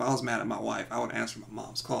 10, if I was mad at my wife, I would answer my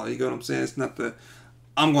mom's call. You get what I'm saying? It's not the,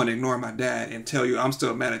 I'm going to ignore my dad and tell you I'm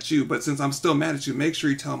still mad at you. But since I'm still mad at you, make sure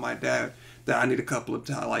you tell my dad that I need a couple of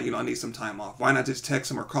time, like, I need some time off. Why not just text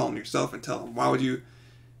him or call him yourself and tell him? Why would you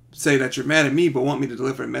say that you're mad at me but want me to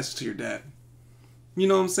deliver a message to your dad? You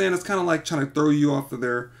know what I'm saying? It's kind of like trying to throw you off of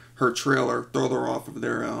her trail or throw her off of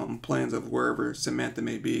their plans of wherever Samantha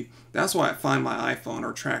may be. That's why I find my iPhone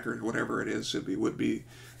or tracker, whatever it is,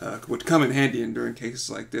 would come in handy during cases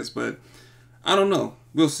like this. But I don't know.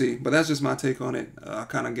 We'll see. But that's just my take on it. I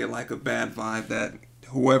kind of get like a bad vibe that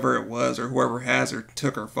whoever it was or whoever has her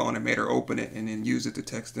took her phone and made her open it and then use it to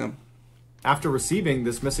text them. After receiving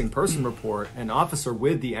this missing person report, an officer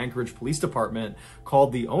with the Anchorage Police Department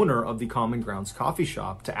called the owner of the Common Grounds coffee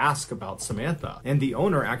shop to ask about Samantha. And the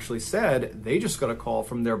owner actually said they just got a call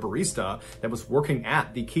from their barista that was working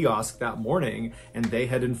at the kiosk that morning, and they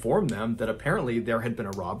had informed them that apparently there had been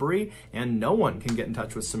a robbery and no one can get in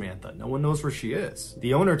touch with Samantha. No one knows where she is.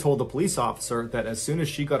 The owner told the police officer that as soon as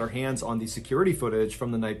she got her hands on the security footage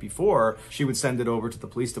from the night before, she would send it over to the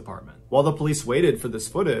police department. While the police waited for this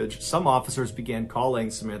footage, some officers began calling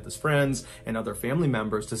Samantha's friends and other family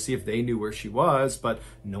members to see if they knew where she was, but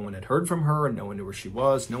no one had heard from her and no one knew where she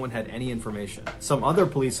was. No one had any information. Some other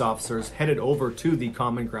police officers headed over to the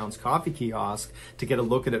Common Grounds coffee kiosk to get a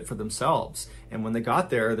look at it for themselves. And when they got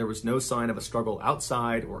there, there was no sign of a struggle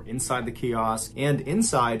outside or inside the kiosk. And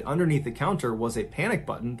inside, underneath the counter, was a panic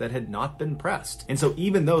button that had not been pressed. And so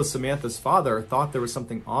even though Samantha's father thought there was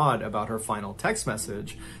something odd about her final text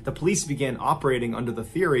message, the police began operating under the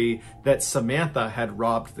theory that Samantha had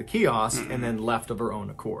robbed the kiosk and then left of her own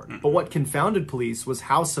accord. But what confounded police was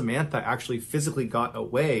how Samantha actually physically got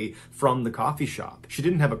away from the coffee shop. She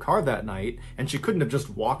didn't have a car that night, and she couldn't have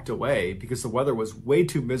just walked away because the weather was way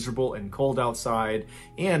too miserable and cold outside,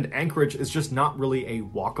 and Anchorage is just not really a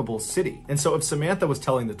walkable city. And so if Samantha was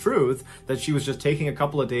telling the truth, that she was just taking a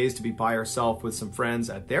couple of days to be by herself with some friends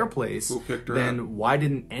at their place, then why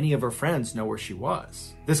didn't any of her friends know where she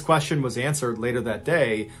was? This question was answered later that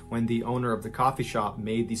day when the owner of the coffee shop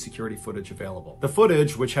made the security footage available. The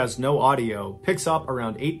footage, which has no audio, picks up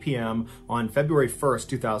around 8 p.m. on February 1st,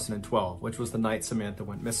 2012, which was the night Samantha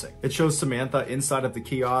went missing. It shows Samantha inside of the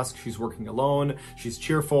kiosk. She's working alone, she's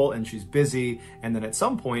cheerful, and she's busy. And then at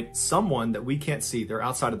some point, someone that we can't see, they're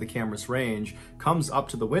outside of the camera's range, comes up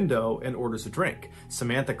to the window and orders a drink.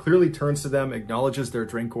 Samantha clearly turns to them, acknowledges their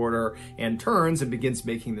drink order, and turns and begins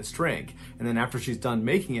making this drink. And then after she's done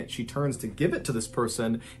making it, she turns to give it to this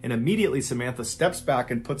person, and immediately Samantha steps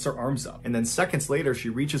back and puts her arms up. And then seconds later, she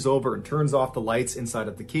reaches over and turns off the lights inside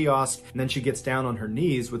of the kiosk, and then she gets down on her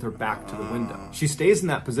knees with her back to the window. She stays in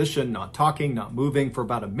that position, not talking, not moving, for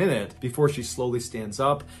about a minute before she slowly stands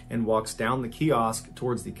up and walks down the kiosk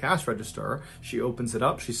towards the cash register. She opens it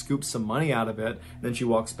up, she scoops some money out of it, and then she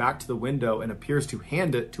walks back to the window and appears to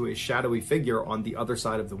hand it to a shadowy figure on the other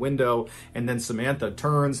side of the window, and then Samantha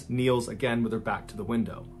turns, kneels again with her back to the window.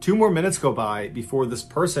 2 more minutes go by before this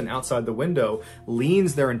person outside the window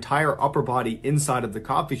leans their entire upper body inside of the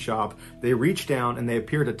coffee shop. They reach down and they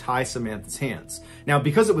appear to tie Samantha's hands. Now,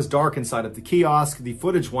 because it was dark inside of the kiosk, the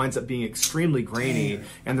footage winds up being extremely grainy,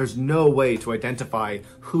 and there's no way to identify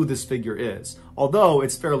who this figure is. Although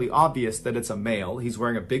it's fairly obvious that it's a male. He's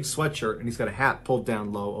wearing a big sweatshirt and he's got a hat pulled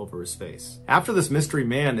down low over his face. After this mystery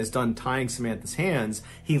man is done tying Samantha's hands,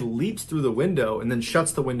 he leaps through the window and then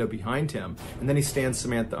shuts the window behind him. And then he stands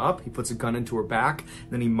Samantha up, he puts a gun into her back,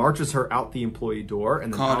 and then he marches her out the employee door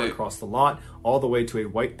and then out across the lot, all the way to a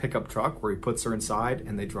white pickup truck where he puts her inside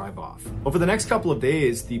and they drive off. Over the next couple of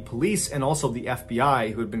days, the police and also the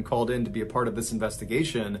FBI, who had been called in to be a part of this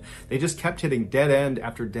investigation, they just kept hitting dead end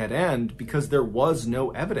after dead end because there was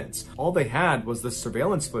no evidence. All they had was this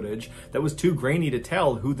surveillance footage that was too grainy to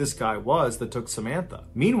tell who this guy was that took Samantha.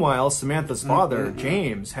 Meanwhile, Samantha's father,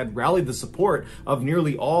 James, had rallied the support of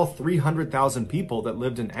nearly all 300,000 people that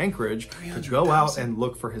lived in Anchorage to go out and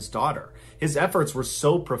look for his daughter. His efforts were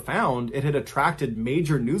so profound, it had attracted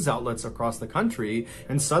major news outlets across the country,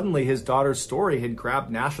 and suddenly his daughter's story had grabbed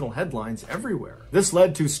national headlines everywhere. This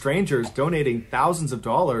led to strangers donating thousands of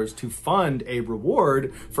dollars to fund a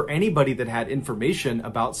reward for anybody that had information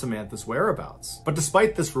about Samantha's whereabouts. But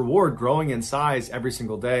despite this reward growing in size every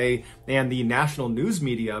single day and the national news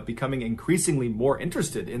media becoming increasingly more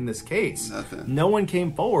interested in this case, no one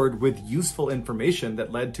came forward with useful information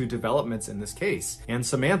that led to developments in this case, and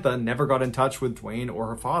Samantha never got in touch with Dwayne or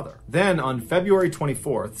her father. Then on February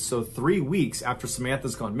 24th, so 3 weeks after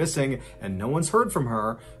Samantha's gone missing and no one's heard from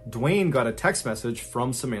her, Dwayne got a text message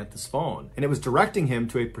from Samantha's phone, and it was directing him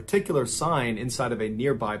to a particular sign inside of a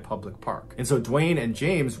nearby public park. And so Dwayne and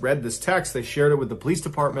James read this text, they shared it with the police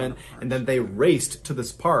department, and then they raced to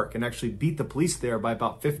this park and actually beat the police there by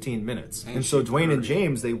about 15 minutes. And so Dwayne and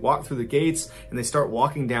James, they walk through the gates and they start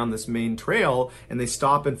walking down this main trail, and they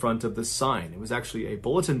stop in front of this sign. It was actually a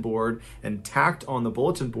bulletin board, and tacked on the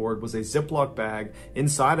bulletin board was a Ziploc bag,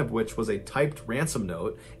 inside of which was a typed ransom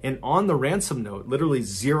note, and on the ransom note, literally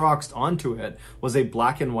Xeroxed onto it, was a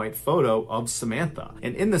black and white photo of Samantha.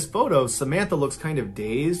 And in this photo, Samantha looks kind of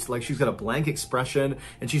dazed, like she's got a blank expression,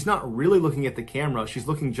 and she's not really looking at the camera, she's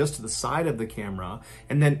looking just to the side of the camera.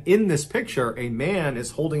 And then in this picture, a man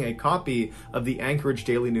is holding a copy of the Anchorage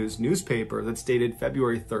Daily News newspaper that's dated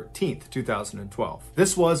February 13th, 2012.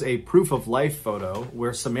 This was a proof of life photo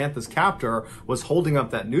where Samantha's captor was holding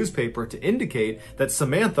up that newspaper to indicate that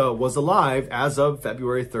Samantha was alive as of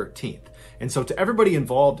February 13th. And so to everybody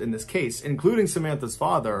involved in this case, including Samantha's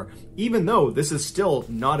father, even though this is still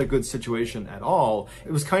not a good situation at all,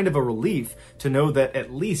 it was kind of a relief to know that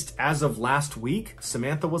at least as of last week,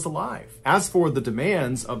 Samantha was alive. As for the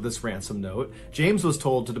demands of this ransom note, James was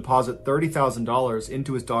told to deposit $30,000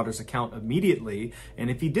 into his daughter's account immediately, and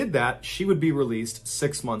if he did that, she would be released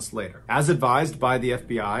 6 months later. As advised by the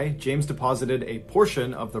FBI, James deposited a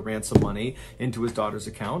portion of the ransom money into his daughter's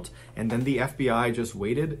account, and then the FBI just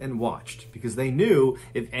waited and watched, because they knew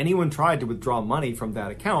if anyone tried to withdraw money from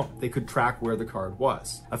that account, they could track where the card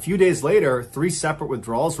was. A few days later, 3 separate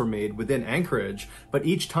withdrawals were made within Anchorage, but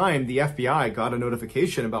each time the FBI got a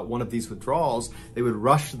notification about one of these withdrawals, they would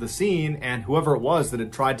rush to the scene, and whoever it was that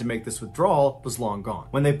had tried to make this withdrawal was long gone.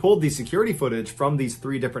 When they pulled the security footage from these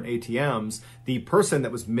 3 different ATMs, the person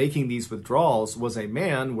that was making these withdrawals was a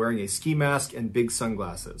man wearing a ski mask and big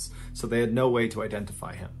sunglasses, so they had no way to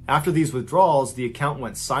identify him. After these withdrawals, the account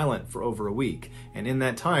went silent for over a week, and in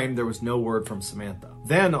that time, there was no word from Samantha.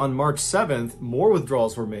 Then on March 7th, more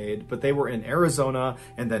withdrawals were made, but they were in Arizona,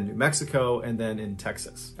 and then New Mexico, and then in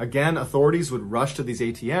Texas. Again, authorities would rush to these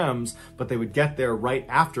ATMs, but they would get there right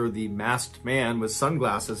after the masked man with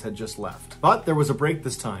sunglasses had just left. But there was a break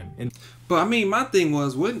this time. But I mean, my thing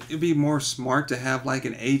was, wouldn't it be more smart to have like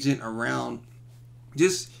an agent around?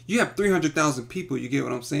 Just, you have 300,000 people, you get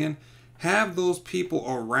what I'm saying? Have those people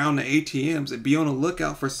around the ATMs and be on the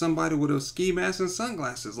lookout for somebody with a ski mask and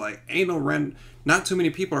sunglasses. Like, not too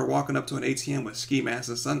many people are walking up to an ATM with ski masks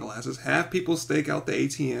and sunglasses. Have people stake out the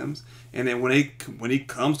ATMs, and then when he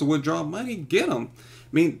comes to withdraw money, get them.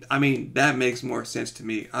 I mean, that makes more sense to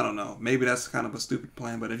me. I don't know. Maybe that's kind of a stupid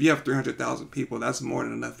plan, but if you have 300,000 people, that's more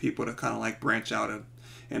than enough people to kind of like branch out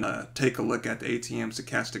and take a look at the ATMs to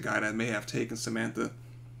catch the guy that may have taken Samantha.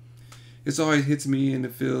 It always hits me in the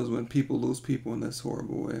feels when people lose people in this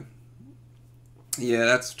horrible way. Yeah,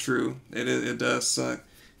 that's true. It does suck.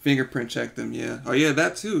 Fingerprint check them, yeah. Oh yeah,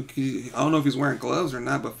 that too. I don't know if he's wearing gloves or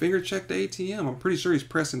not, but finger check the ATM. I'm pretty sure he's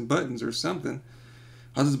pressing buttons or something.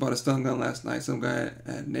 I just bought a stun gun last night. Some guy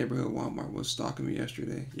at neighborhood Walmart was stalking me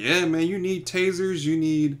yesterday. Yeah, man, you need tasers, you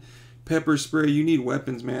need pepper spray, you need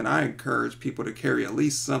weapons, man. I encourage people to carry at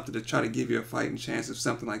least something to try to give you a fighting chance if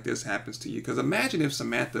something like this happens to you. Because imagine if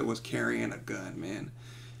Samantha was carrying a gun, man,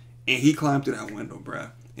 and he climbed through that window,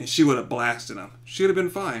 bruh, and she would have blasted him. She would have been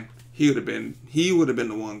fine. He would have been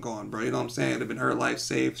the one gone, bro. You know what I'm saying? It would have been her life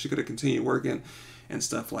saved. She could have continued working and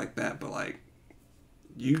stuff like that. But like,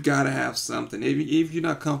 you gotta have something. If you're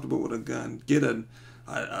not comfortable with a gun, get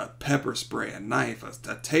a pepper spray, a knife,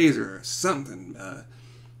 a taser, or something.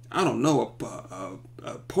 I don't know,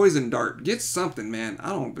 a poison dart. Get something, man. I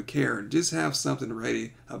don't care. Just have something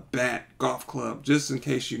ready. A bat, golf club, just in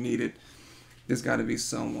case you need it. There's got to be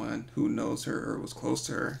someone who knows her or was close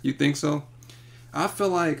to her. You think so? I feel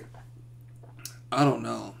like, I don't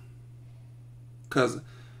know. Because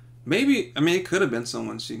maybe, I mean, it could have been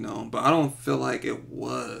someone she known, but I don't feel like it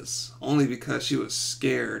was. Only because she was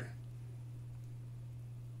scared.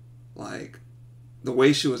 Like, the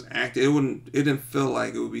way she was acting, it didn't feel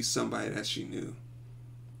like it would be somebody that she knew.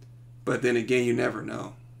 But then again, you never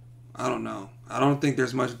know. I don't know. I don't think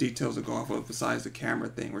there's much details to go off of besides the camera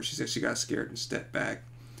thing where she said she got scared and stepped back.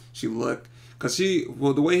 She looked, because the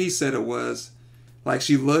way he said it was, Like,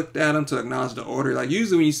 she looked at him to acknowledge the order. Like,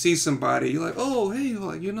 usually when you see somebody, you're like, oh, hey,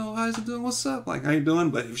 like, you know, how's it doing? What's up? Like, how you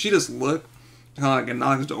doing? But if she just looked, kind of like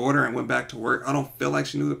acknowledged the order and went back to work, I don't feel like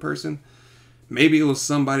she knew the person. Maybe it was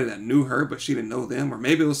somebody that knew her, but she didn't know them. Or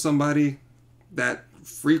maybe it was somebody that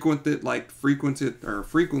frequently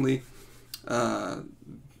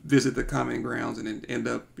visit the common grounds and then end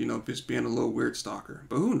up, you know, just being a little weird stalker.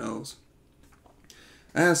 But who knows?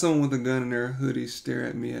 I had someone with a gun in their hoodie stare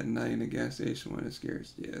at me at night in the gas station when it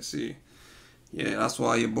scares. Yeah, see. Yeah, that's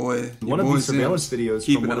why your boy. One of these surveillance videos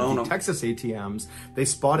from one of the Texas ATMs, they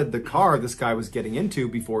spotted the car this guy was getting into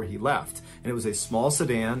before he left. And it was a small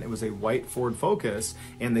sedan, it was a white Ford Focus,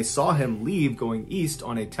 and they saw him leave going east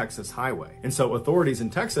on a Texas highway. And so authorities in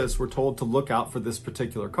Texas were told to look out for this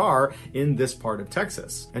particular car in this part of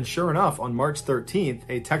Texas. And sure enough, on March 13th,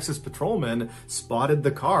 a Texas patrolman spotted the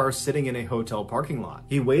car sitting in a hotel parking lot.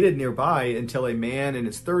 He waited nearby until a man in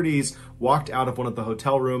his 30s walked out of one of the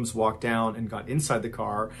hotel rooms, walked down, and got inside the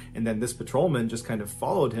car, and then this patrolman just kind of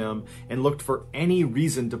followed him and looked for any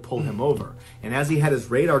reason to pull him over. And as he had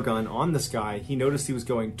his radar gun on this guy, he noticed he was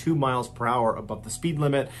going 2 miles per hour above the speed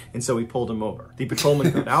limit, and so he pulled him over. The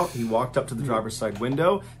patrolman got out, he walked up to the driver's side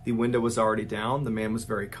window, the window was already down, the man was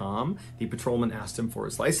very calm. The patrolman asked him for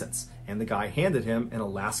his license, and the guy handed him an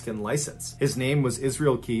Alaskan license. His name was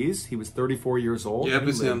Israel Keys, he was 34 years old, and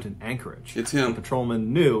he lived in Anchorage. It's him. The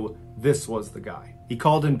patrolman knew this was the guy. He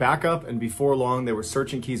called in backup, and before long they were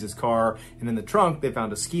searching Keys' car, and in the trunk they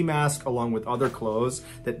found a ski mask along with other clothes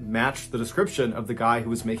that matched the description of the guy who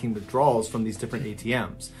was making withdrawals from these different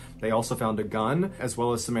ATMs. They also found a gun, as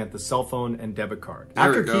well as Samantha's cell phone and debit card.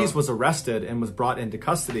 After Keys was arrested and was brought into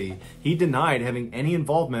custody, he denied having any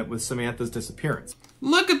involvement with Samantha's disappearance.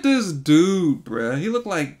 Look at this dude, bruh. He looked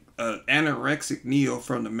like an anorexic Neo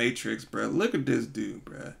from the Matrix, bruh. Look at this dude,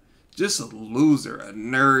 bruh. Just a loser, a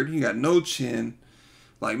nerd. He got no chin,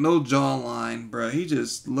 like no jawline, bruh. He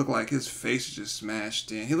just looked like his face was just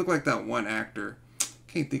smashed in. He looked like that one actor.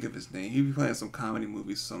 Can't think of his name. He be playing some comedy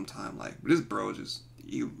movies sometime. Like, but this bro just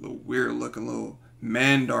a little weird looking, little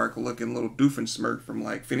Mandark looking, little Doofenshmirtz from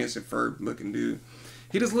like Phineas and Ferb looking dude.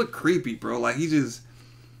 He just looked creepy, bro. Like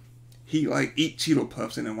he like eat Cheeto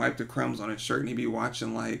Puffs and then wipe the crumbs on his shirt, and he be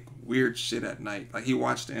watching like weird shit at night. Like he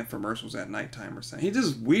watched the infomercials at nighttime or something. He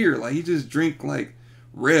just weird. Like he just drink like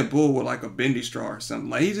Red Bull with like a bendy straw or something.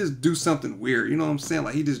 Like he just do something weird. You know what I'm saying?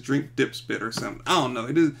 Like he just drink dip spit or something. I don't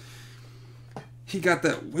know. He got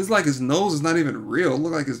that. It's like his nose is not even real. It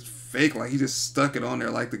look like it's fake. Like he just stuck it on there.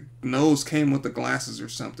 Like the nose came with the glasses or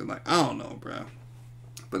something. Like I don't know, bro.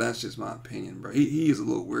 But that's just my opinion, bro. He is a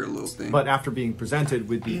little weird little thing. But after being presented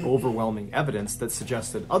with the overwhelming evidence that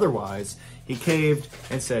suggested otherwise, he caved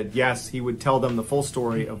and said yes, he would tell them the full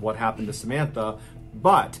story of what happened to Samantha, but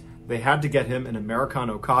they had to get him an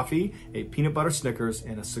Americano coffee, a peanut butter Snickers,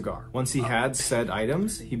 and a cigar. Once he had said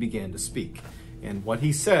items, he began to speak. And what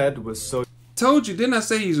he said was so... Told you, didn't I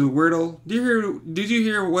say he's a weirdo? Did you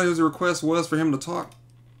hear what his request was for him to talk?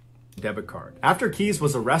 Debit card. After Keys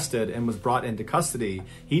was arrested and was brought into custody,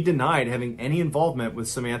 he denied having any involvement with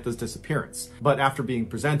Samantha's disappearance. But after being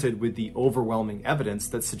presented with the overwhelming evidence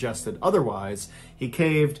that suggested otherwise, he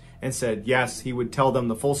caved and said yes, he would tell them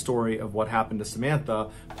the full story of what happened to Samantha,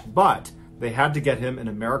 but they had to get him an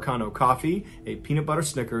Americano coffee, a peanut butter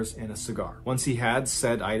Snickers, and a cigar. Once he had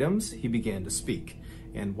said items, he began to speak.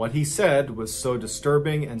 And what he said was so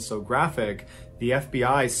disturbing and so graphic, the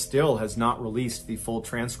FBI still has not released the full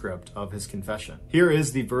transcript of his confession. Here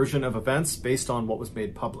is the version of events based on what was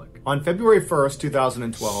made public. On February 1st,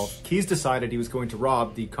 2012, Keys decided he was going to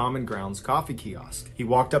rob the Common Grounds coffee kiosk. He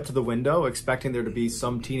walked up to the window expecting there to be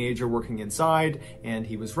some teenager working inside, and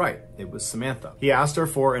he was right. It was Samantha. He asked her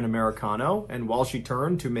for an Americano, and while she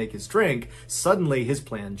turned to make his drink, suddenly his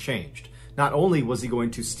plan changed. Not only was he going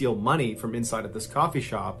to steal money from inside of this coffee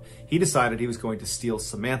shop, he decided he was going to steal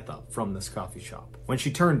Samantha from this coffee shop. When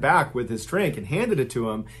she turned back with his drink and handed it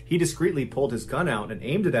to him, he discreetly pulled his gun out and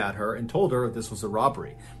aimed it at her and told her this was a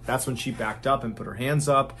robbery. That's when she backed up and put her hands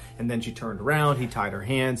up, and then she turned around, he tied her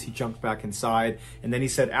hands, he jumped back inside, and then he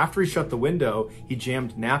said after he shut the window, he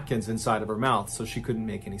jammed napkins inside of her mouth so she couldn't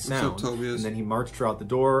make any sound. And then he marched her out the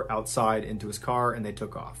door, outside, into his car, and they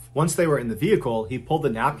took off. Once they were in the vehicle, he pulled the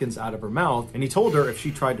napkins out of her mouth, and he told her if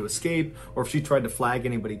she tried to escape or if she tried to flag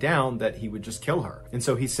anybody down, down that he would just kill her. And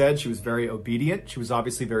so he said she was very obedient. She was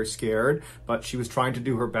obviously very scared, but she was trying to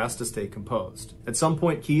do her best to stay composed. At some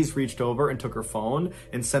point, Keys reached over and took her phone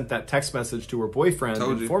and sent that text message to her boyfriend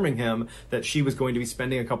informing him that she was going to be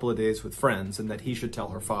spending a couple of days with friends and that he should tell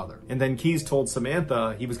her father. And then Keys told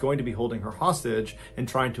Samantha he was going to be holding her hostage and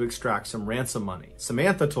trying to extract some ransom money.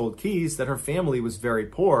 Samantha told Keys that her family was very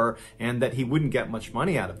poor and that he wouldn't get much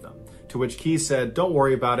money out of them. To which Keys said, "Don't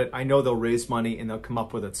worry about it. I know they'll raise money and they'll come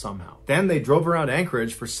up with it somehow." Then they drove around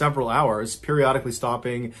Anchorage for several hours, periodically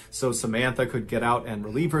stopping so Samantha could get out and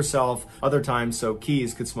relieve herself, other times so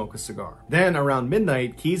Keys could smoke a cigar. Then around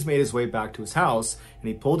midnight, Keys made his way back to his house and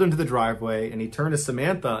he pulled into the driveway and he turned to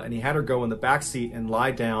Samantha and he had her go in the back seat and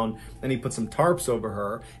lie down, and he put some tarps over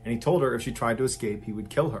her and he told her if she tried to escape, he would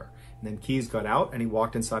kill her. And then Keys got out and he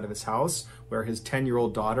walked inside of his house where his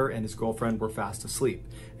 10-year-old daughter and his girlfriend were fast asleep.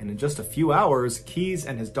 And in just a few hours, Keys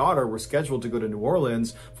and his daughter were scheduled to go to New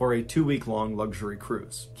Orleans for a 2-week-long luxury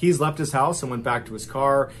cruise. Keys left his house and went back to his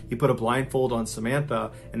car. He put a blindfold on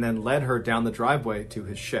Samantha and then led her down the driveway to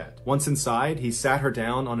his shed. Once inside, he sat her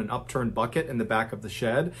down on an upturned bucket in the back of the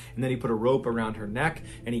shed, and then he put a rope around her neck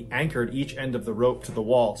and he anchored each end of the rope to the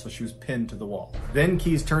wall so she was pinned to the wall. Then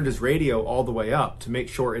Keys turned his radio all the way up to make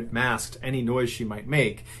sure it masked any noise she might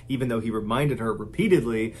make, even though he reminded her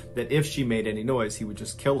repeatedly that if she made any noise, he would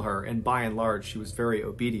just kill her, and by and large, she was very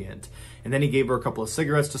obedient. And then he gave her a couple of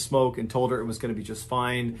cigarettes to smoke and told her it was going to be just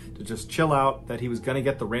fine, to just chill out, that he was going to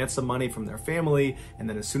get the ransom money from their family, and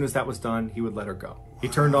then as soon as that was done, he would let her go. He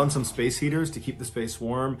turned on some space heaters to keep the space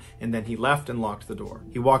warm, and then he left and locked the door.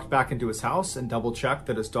 He walked back into his house and double-checked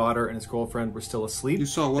that his daughter and his girlfriend were still asleep. You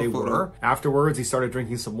saw what they photo? were. Afterwards, he started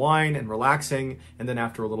drinking some wine and relaxing, and then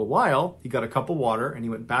after a little while, he got a cup of water and he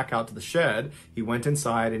went back out to the shed. He went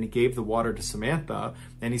inside and he gave the water to Samantha,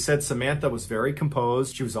 and he said Samantha was very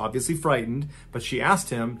composed. She was obviously frightened, but she asked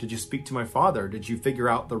him, "Did you speak to my father? Did you figure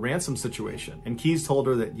out the ransom situation?" And Keys told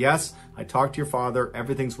her that, "Yes, I talked to your father.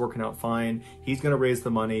 Everything's working out fine. He's going to raise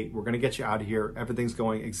the money. We're going to get you out of here. Everything's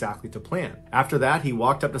going exactly to plan." After that, he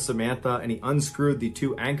walked up to Samantha and he unscrewed the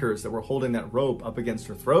 2 anchors that were holding that rope up against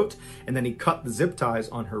her throat, and then he cut the zip ties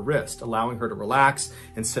on her wrist, allowing her to relax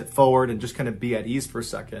and sit forward and just kind of be at ease for a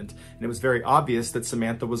second. And it was very obvious that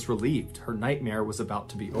Samantha was relieved. Her nightmare was about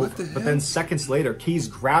to be over. But then seconds later, Keys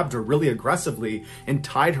grabbed her really aggressively and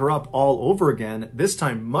tied her up all over again, this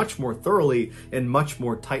time much more thoroughly and much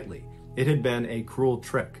more tightly. It had been a cruel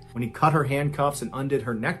trick. When he cut her handcuffs and undid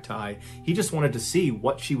her necktie, he just wanted to see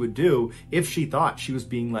what she would do if she thought she was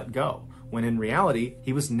being let go. When in reality,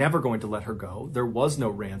 he was never going to let her go. There was no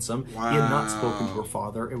ransom. Wow. He had not spoken to her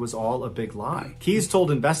father. It was all a big lie. Keys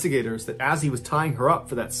told investigators that as he was tying her up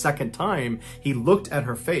for that second time, he looked at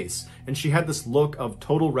her face, and she had this look of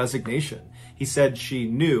total resignation. He said she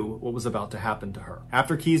knew what was about to happen to her.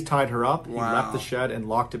 After Keys tied her up, he left the shed and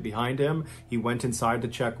locked it behind him. He went inside to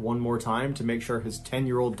check one more time to make sure his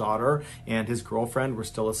 10-year-old daughter and his girlfriend were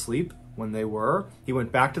still asleep. When they were, he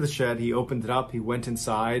went back to the shed, he opened it up, he went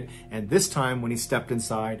inside, and this time when he stepped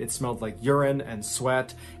inside, it smelled like urine and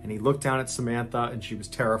sweat, and he looked down at Samantha and she was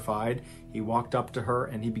terrified. He walked up to her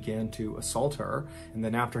and he began to assault her, and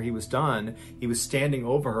then after he was done, he was standing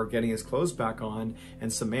over her getting his clothes back on,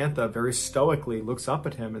 and Samantha very stoically looks up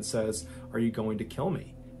at him and says, "Are you going to kill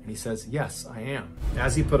me?" And he says, "Yes, I am."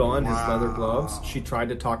 As he put on his leather gloves, she tried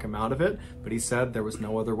to talk him out of it, but he said there was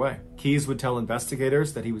no other way. Keys would tell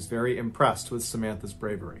investigators that he was very impressed with Samantha's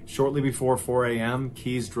bravery. Shortly before 4 a.m.,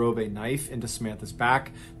 Keys drove a knife into Samantha's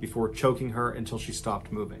back before choking her until she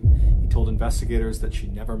stopped moving. He told investigators that she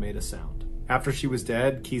never made a sound. After she was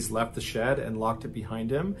dead, Keys left the shed and locked it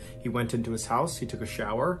behind him. He went into his house, he took a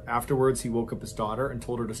shower. Afterwards, he woke up his daughter and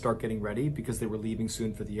told her to start getting ready because they were leaving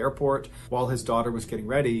soon for the airport. While his daughter was getting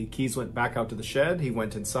ready, Keys went back out to the shed, he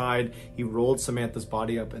went inside, he rolled Samantha's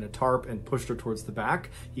body up in a tarp and pushed her towards the back.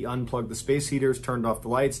 He unplugged the space heaters, turned off the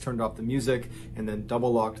lights, turned off the music, and then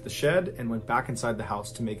double locked the shed and went back inside the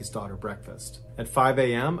house to make his daughter breakfast. At 5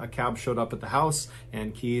 a.m., a cab showed up at the house,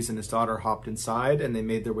 and Keys and his daughter hopped inside, and they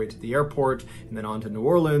made their way to the airport, and then on to New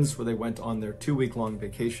Orleans, where they went on their 2-week-long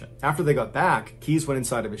vacation. After they got back, Keys went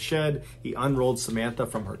inside of his shed, he unrolled Samantha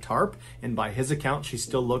from her tarp, and by his account, she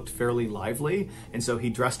still looked fairly lively, and so he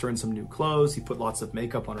dressed her in some new clothes, he put lots of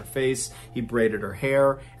makeup on her face, he braided her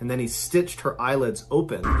hair, and then he stitched her eyelids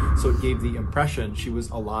open, so it gave the impression she was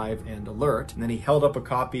alive and alert, and then he held up a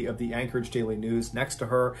copy of the Anchorage Daily News next to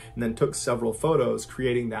her, and then took several photos,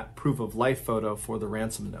 creating that proof of life photo for the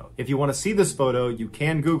ransom note. If you want to see this photo, you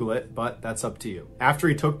can Google it, but that's up to you. After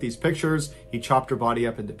he took these pictures, he chopped her body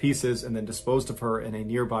up into pieces and then disposed of her in a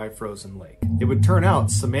nearby frozen lake. It would turn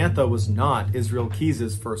out Samantha was not Israel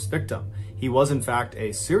Keys' first victim. He was in fact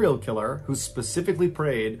a serial killer who specifically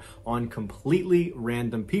preyed on completely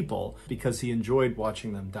random people because he enjoyed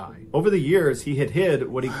watching them die. Over the years, he had hid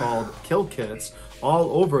what he called kill kits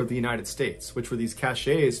all over the United States, which were these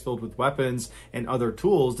caches filled with weapons and other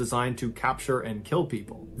tools designed to capture and kill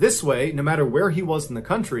people. This way, no matter where he was in the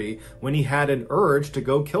country, when he had an urge to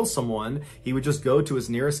go kill someone, he would just go to his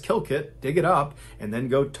nearest kill kit, dig it up, and then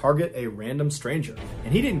go target a random stranger.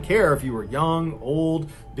 And he didn't care if you were young,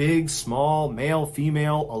 old, big, small, male,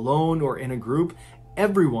 female, alone, or in a group.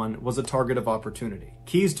 Everyone was a target of opportunity.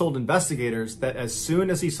 Keyes told investigators that as soon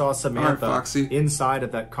as he saw Samantha inside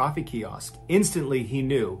of that coffee kiosk, instantly he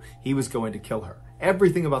knew he was going to kill her.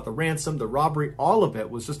 Everything about the ransom, the robbery, all of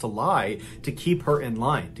it was just a lie to keep her in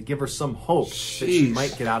line, to give her some hope that she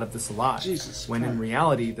might get out of this alive. When in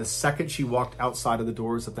reality, the second she walked outside of the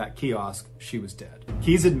doors of that kiosk, she was dead.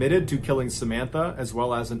 Keyes admitted to killing Samantha as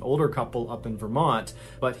well as an older couple up in Vermont,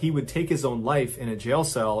 but he would take his own life in a jail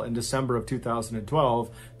cell in December of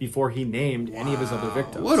 2012 before he named any of his other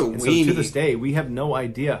victims. What a and so to this day, we have no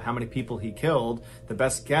idea how many people he killed. The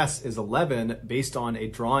best guess is 11 based on a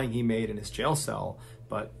drawing he made in his jail cell,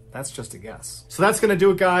 but that's just a guess. So that's gonna do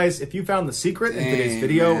it, guys. If you found the secret in today's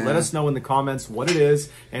video, let us know in the comments what it is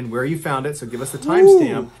and where you found it, so give us the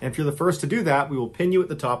timestamp. And if you're the first to do that, we will pin you at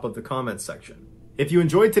the top of the comments section. If you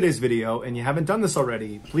enjoyed today's video and you haven't done this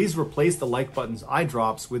already, please replace the like button's eye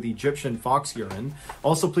drops with Egyptian fox urine.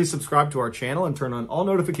 Also, please subscribe to our channel and turn on all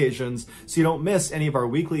notifications so you don't miss any of our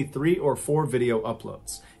weekly 3 or 4 video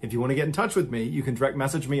uploads. If you want to get in touch with me, you can direct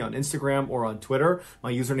message me on Instagram or on Twitter.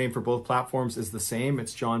 My username for both platforms is the same.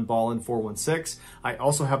 It's JohnBallin416. I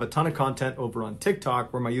also have a ton of content over on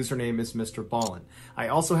TikTok where my username is Mr. Ballin. I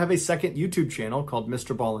also have a second YouTube channel called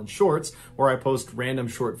Mr. Ballin Shorts where I post random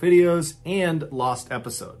short videos and lost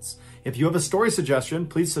episodes. If you have a story suggestion,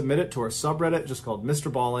 please submit it to our subreddit just called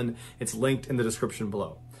Mr. Ballin. It's linked in the description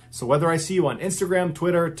below. So whether I see you on Instagram,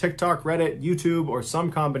 Twitter, TikTok, Reddit, YouTube, or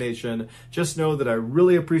some combination, just know that I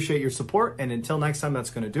really appreciate your support. And until next time, that's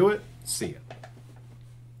going to do it. See ya.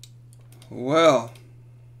 Well.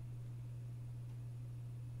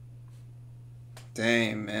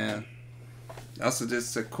 Dang, man. That's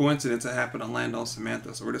just a coincidence that happened to land on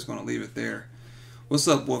Samantha, so we're just going to leave it there. What's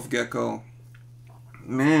up, Wolf Gecko?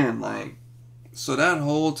 Man, like, so that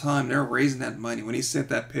whole time they're raising that money. When he sent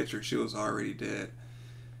that picture, she was already dead.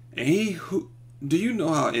 And do you know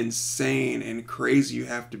how insane and crazy you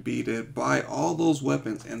have to be to buy all those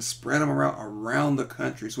weapons and spread them around the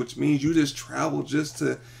countries, which means you just travel just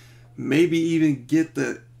to maybe even get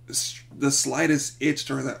the slightest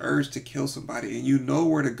itch or the urge to kill somebody, and you know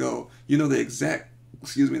where to go. You know the exact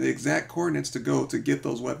coordinates to go to get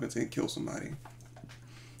those weapons and kill somebody.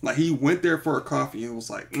 Like, he went there for a coffee and was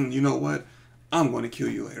like, you know what? I'm going to kill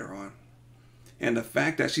you later on. And the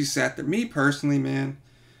fact that she sat there, me personally, man,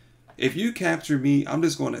 if you capture me, I'm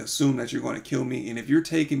just going to assume that you're going to kill me. And if you're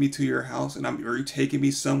taking me to your house or you're taking me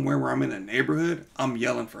somewhere where I'm in a neighborhood, I'm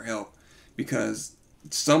yelling for help because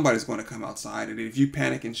somebody's going to come outside. And if you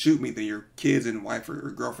panic and shoot me, then your kids and wife or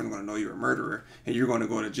girlfriend are going to know you're a murderer and you're going to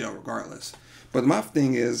go to jail regardless. But my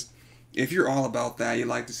thing is, if you're all about that, you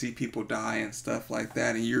like to see people die and stuff like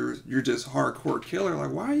that, and you're just hardcore killer,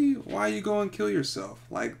 like why are you going to kill yourself?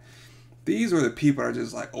 Like, these are the people that are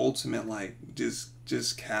just like ultimate, like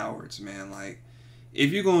just cowards, man. Like,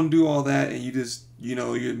 if you're going to do all that and you just, you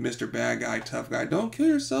know, you're Mr. Bad Guy, tough guy, don't kill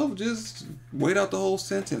yourself. Just wait out the whole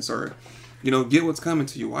sentence, or, you know, get what's coming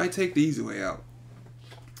to you. Why take the easy way out?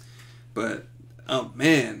 But, oh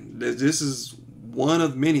man, this is one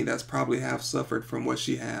of many that's probably have suffered from what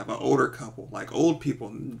she have. An older couple, like old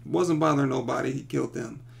people, wasn't bothering nobody. He killed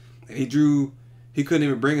them. And he couldn't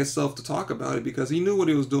even bring himself to talk about it because he knew what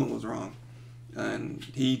he was doing was wrong. And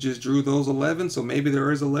he just drew those 11. So maybe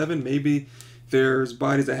there is 11. Maybe there's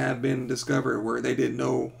bodies that have been discovered where they didn't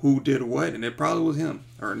know who did what, and it probably was him.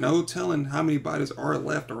 Or no telling how many bodies are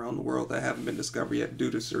left around the world that haven't been discovered yet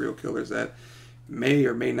due to serial killers that may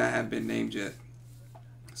or may not have been named yet.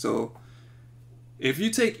 So if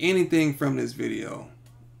you take anything from this video,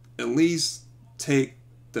 at least take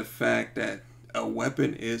the fact that a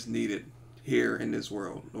weapon is needed here in this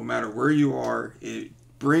world. No matter where you are, it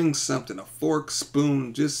brings something, a fork,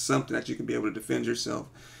 spoon, just something that you can be able to defend yourself.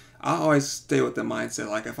 I always stay with the mindset,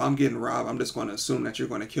 like if I'm getting robbed, I'm just going to assume that you're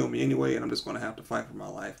going to kill me anyway, and I'm just going to have to fight for my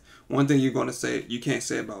life. One thing you're going to say, you can't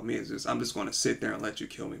say about me is just, I'm just going to sit there and let you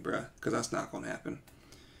kill me, bruh, because that's not going to happen.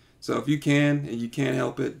 So if you can, and you can't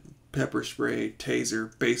help it, pepper spray,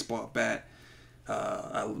 taser, baseball bat,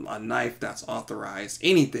 a a knife that's authorized,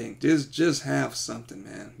 anything. Just have something,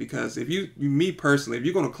 man. Because if me personally, if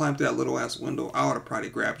you're gonna climb through that little ass window, I would have probably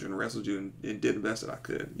grabbed you and wrestled you and did the best that I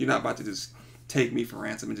could. You're not about to just take me for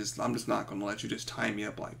ransom and I'm just not gonna let you just tie me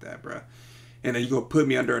up like that, bruh. And then you go put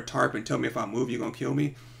me under a tarp and tell me if I move, you're gonna kill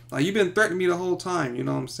me. Like, you've been threatening me the whole time, you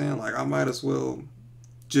know what I'm saying? Like, I might as well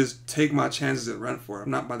just take my chances and run for it.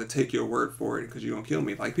 I'm not about to take your word for it because you're gonna kill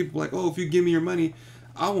me. Like, people are like, oh, if you give me your money,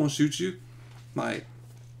 I won't shoot you. Like,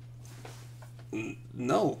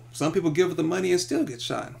 no. Some people give the money and still get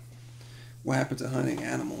shot. What happened to hunting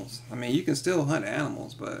animals? I mean, you can still hunt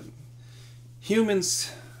animals, but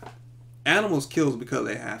animals kill because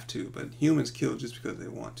they have to, but humans kill just because they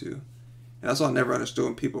want to. And that's why I never understood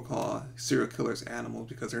when people call serial killers animals,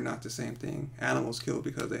 because they're not the same thing. Animals kill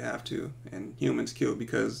because they have to, and humans kill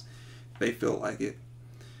because they feel like it.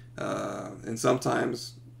 And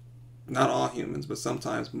sometimes, not all humans, but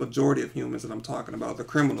sometimes majority of humans that I'm talking about, the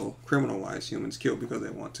criminal-wise humans kill because they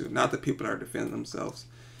want to, not the people that are defending themselves.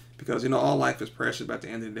 Because, you know, all life is precious, but at the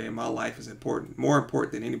end of the day, my life is important, more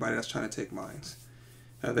important than anybody that's trying to take mine.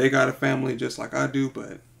 They got a family just like I do,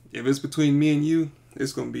 but if it's between me and you,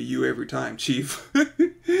 it's going to be you every time, Chief.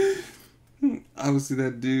 Obviously,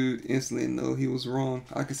 that dude instantly know he was wrong.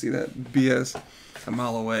 I could see that BS a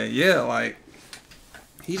mile away. Yeah, like,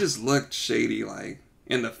 he just looked shady, like,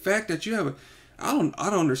 and the fact that you have I don't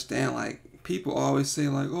understand, like, people always say,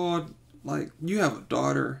 like, oh, like, you have a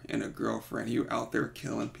daughter and a girlfriend, you're out there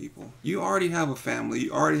killing people. You already have a family,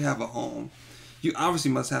 you already have a home. You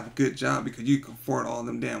obviously must have a good job because you can afford all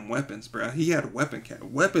them damn weapons, bruh. He had a weapon cap.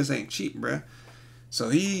 Weapons ain't cheap, bruh. So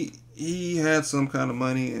he had some kind of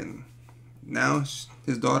money, and now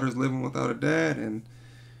his daughter's living without a dad, and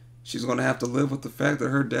she's going to have to live with the fact that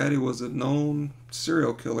her daddy was a known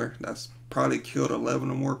serial killer that's probably killed 11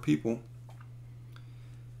 or more people.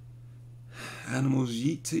 Animals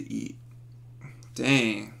yeet to eat.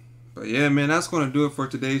 Dang. But yeah, man, that's going to do it for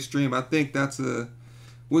today's stream. I think that's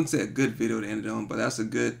wouldn't say a good video to end it on, but that's a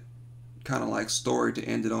good kind of like story to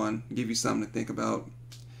end it on. Give you something to think about.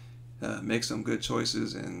 Make some good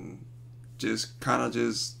choices, and just kind of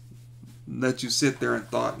just let you sit there and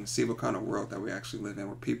thought and see what kind of world that we actually live in,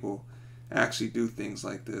 where people actually do things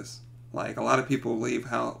like this. Like, a lot of people leave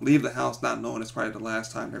the house not knowing it's probably the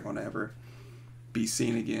last time they're going to ever be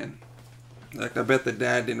seen again. Like, I bet the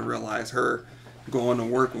dad didn't realize her going to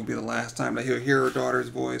work will be the last time that he'll hear her daughter's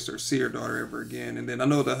voice or see her daughter ever again. And then I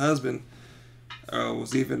know the husband or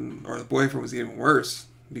the boyfriend was even worse,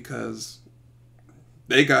 because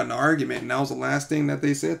they got in an argument and that was the last thing that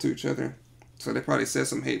they said to each other. So they probably said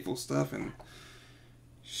some hateful stuff, and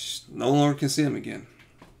no longer can see him again.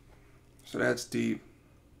 So that's deep.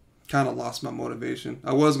 Kind of lost my motivation.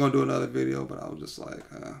 I was going to do another video, but I was just like,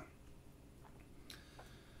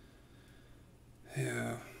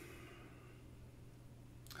 yeah.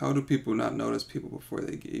 How do people not notice people before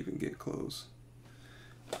they even get close?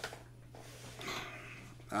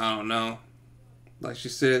 I don't know. Like she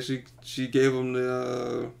said, she gave him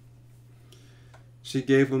the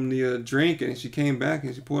drink, and she came back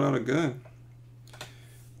and she pulled out a gun.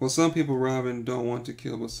 Well, some people rob and don't want to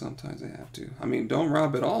kill, but sometimes they have to. I mean, don't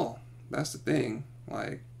rob at all. That's the thing.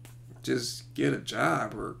 Like, just get a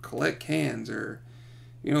job or collect cans, or,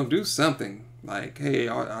 you know, do something. Like, hey,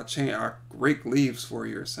 I'll rake leaves for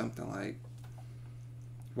you or something. Like,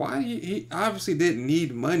 why he obviously didn't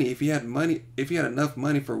need money. If he had enough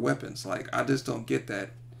money for weapons. Like, I just don't get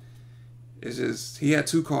that. It's just, he had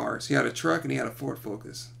 2 cars. He had a truck and he had a Ford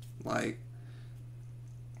Focus. Like,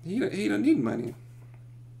 he don't need money.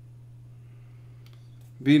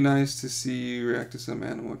 Be nice to see you react to some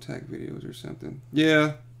animal attack videos or something.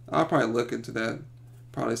 Yeah, I'll probably look into that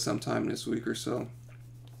probably sometime this week or so.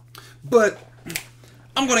 But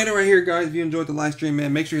I'm going to end it right here, guys. If you enjoyed the live stream,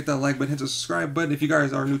 man, make sure you hit that like button, hit the subscribe button. If you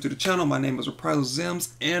guys are new to the channel, my name is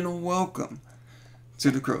Reprisalzems, and welcome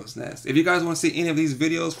to the Crow's Nest. If you guys want to see any of these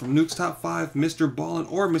videos from Nuke's Top 5, Mr. Ballin,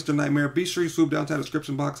 or Mr. Nightmare, be sure you swoop down to the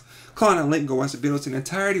description box, click on that link, and go watch the videos in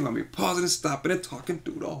entirety. I'm going to be pausing and stopping and talking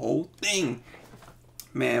through the whole thing.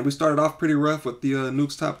 Man, we started off pretty rough with the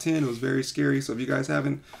Nuke's Top 10. It was very scary, so if you guys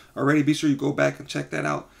haven't already, be sure you go back and check that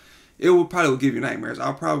out. It will probably give you nightmares.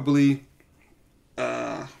 I'll probably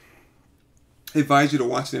advise you to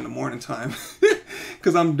watch it in the morning time,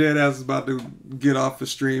 because I'm dead ass about to get off the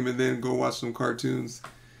stream and then go watch some cartoons.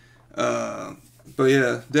 But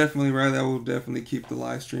yeah, definitely, right. I will definitely keep the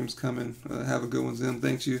live streams coming. Have a good one, Zim.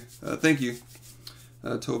 Thank you.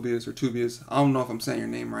 Tobias or Tubias. I don't know if I'm saying your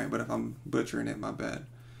name right, but if I'm butchering it, my bad.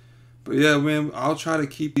 But yeah, man, I'll try to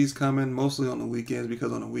keep these coming mostly on the weekends,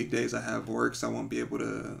 because on the weekdays I have work, so I won't be able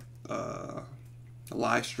to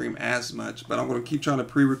live stream as much, but I'm going to keep trying to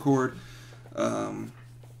pre-record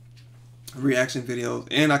reaction videos.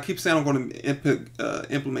 And I keep saying I'm going to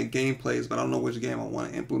implement gameplays, but I don't know which game I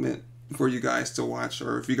want to implement for you guys to watch,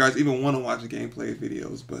 or if you guys even want to watch gameplay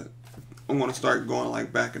videos. But I want to start going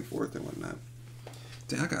like back and forth and whatnot.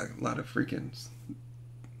 Damn, I got a lot of freaking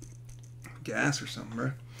gas or something,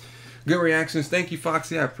 bro. Good reactions. Thank you,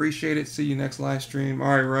 Foxy. I appreciate it. See you next live stream. All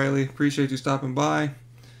right, Riley. Appreciate you stopping by.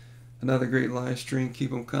 Another great live stream. Keep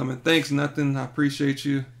them coming. Thanks, Nothing. I appreciate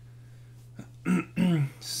you. Bye,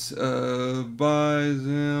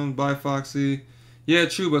 Zim. Bye, Foxy. Yeah,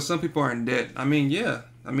 true, but some people are in debt. I mean, yeah.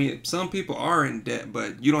 I mean, some people are in debt,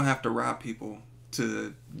 but you don't have to rob people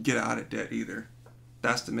to get out of debt either.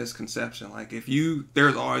 That's the misconception. Like,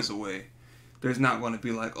 there's always a way. There's not going to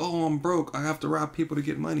be like, oh, I'm broke, I have to rob people to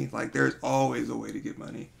get money. Like, there's always a way to get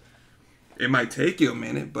money. It might take you a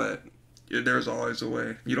minute, but there's always a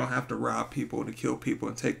way. You don't have to rob people to kill people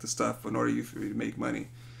and take the stuff in order for you to make money.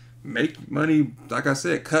 Make money, like I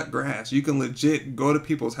said, cut grass. You can legit go to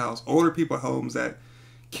people's house, older people's homes that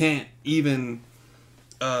can't even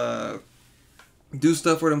do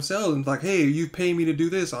stuff for themselves, and like, hey, you pay me to do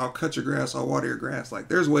this, I'll cut your grass, I'll water your grass. Like,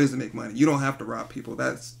 there's ways to make money. You don't have to rob people.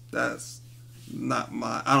 That's not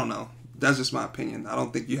my, I don't know. That's just my opinion. I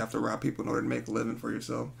don't think you have to rob people in order to make a living for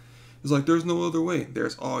yourself. It's like, there's no other way.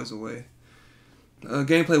 There's always a way.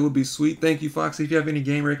 Gameplay would be sweet. Thank you, Foxy. If you have any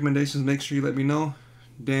game recommendations, make sure you let me know.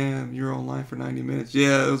 Damn, you're online for 90 minutes.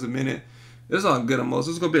 Yeah, it was a minute. It's all good almost.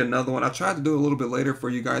 This is going to be another one. I tried to do it a little bit later for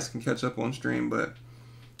you guys can catch up on stream, but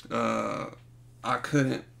I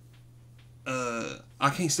couldn't. I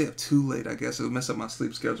can't stay up too late, I guess. It would mess up my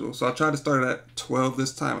sleep schedule. So I tried to start at 12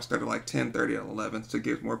 this time. I started like 10:30 at 11 to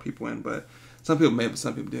get more people in, but some people may, but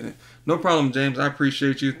some people didn't. No problem, James. I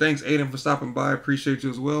appreciate you. Thanks, Aiden, for stopping by. I appreciate you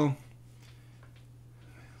as well.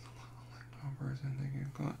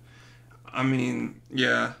 I mean,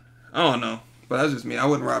 yeah, I don't know, but that's just me. I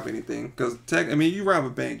wouldn't rob anything, because I mean, you rob a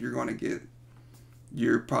bank, you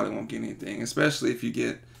probably won't get anything, especially if you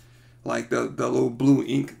get like the little blue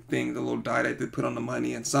ink thing, the little dye that they put on the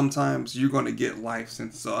money, and sometimes you're going to get life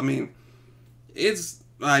sentence. So I mean, it's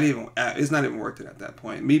not even worth it at that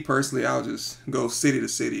point. Me personally, I'll just go city to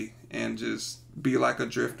city and just be like a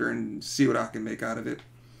drifter and see what I can make out of it.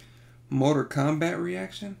 Mortal Kombat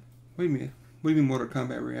reaction? What do you mean? What do you mean Mortal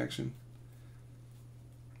Kombat reaction?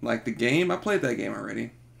 Like the game? I played that game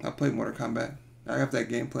already. I played Mortal Kombat. I have that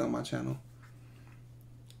gameplay on my channel.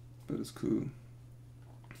 But it's cool.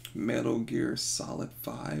 Metal Gear Solid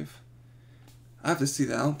 5. I have to see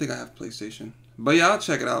that. I don't think I have PlayStation. But yeah, I'll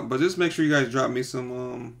check it out. But just make sure you guys drop me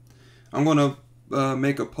some... I'm going to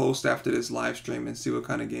make a post after this live stream and see what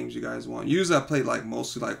kind of games you guys want. Usually I play like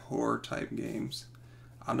mostly like horror type games.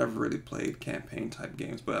 I've never really played campaign type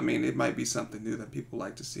games. But I mean, it might be something new that people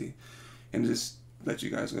like to see. And just let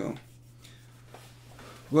you guys go.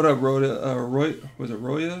 What up, Roy? Was it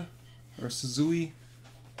Roya or Suzui?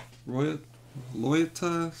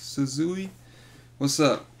 Loyata Suzui? What's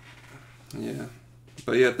up? Yeah.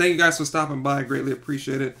 But yeah, thank you guys for stopping by. I greatly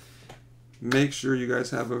appreciate it. Make sure you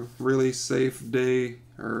guys have a really safe day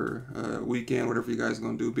or weekend, whatever you guys are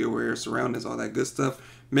going to do. Be aware of surroundings, all that good stuff.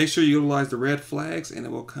 Make sure you utilize the red flags, and it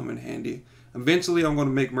will come in handy. Eventually, I'm going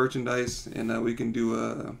to make merchandise, and we can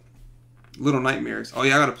do Little Nightmares. Oh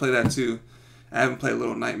yeah, I gotta play that too. I haven't played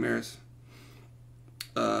Little Nightmares.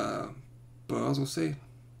 But I was gonna say,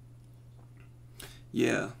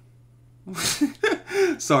 yeah.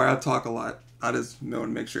 Sorry, I talk a lot. I just want to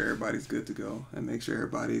make sure everybody's good to go and make sure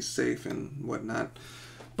everybody's safe and whatnot.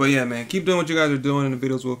 But yeah, man, keep doing what you guys are doing, and the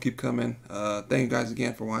videos will keep coming. Thank you guys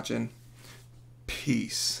again for watching.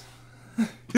 Peace.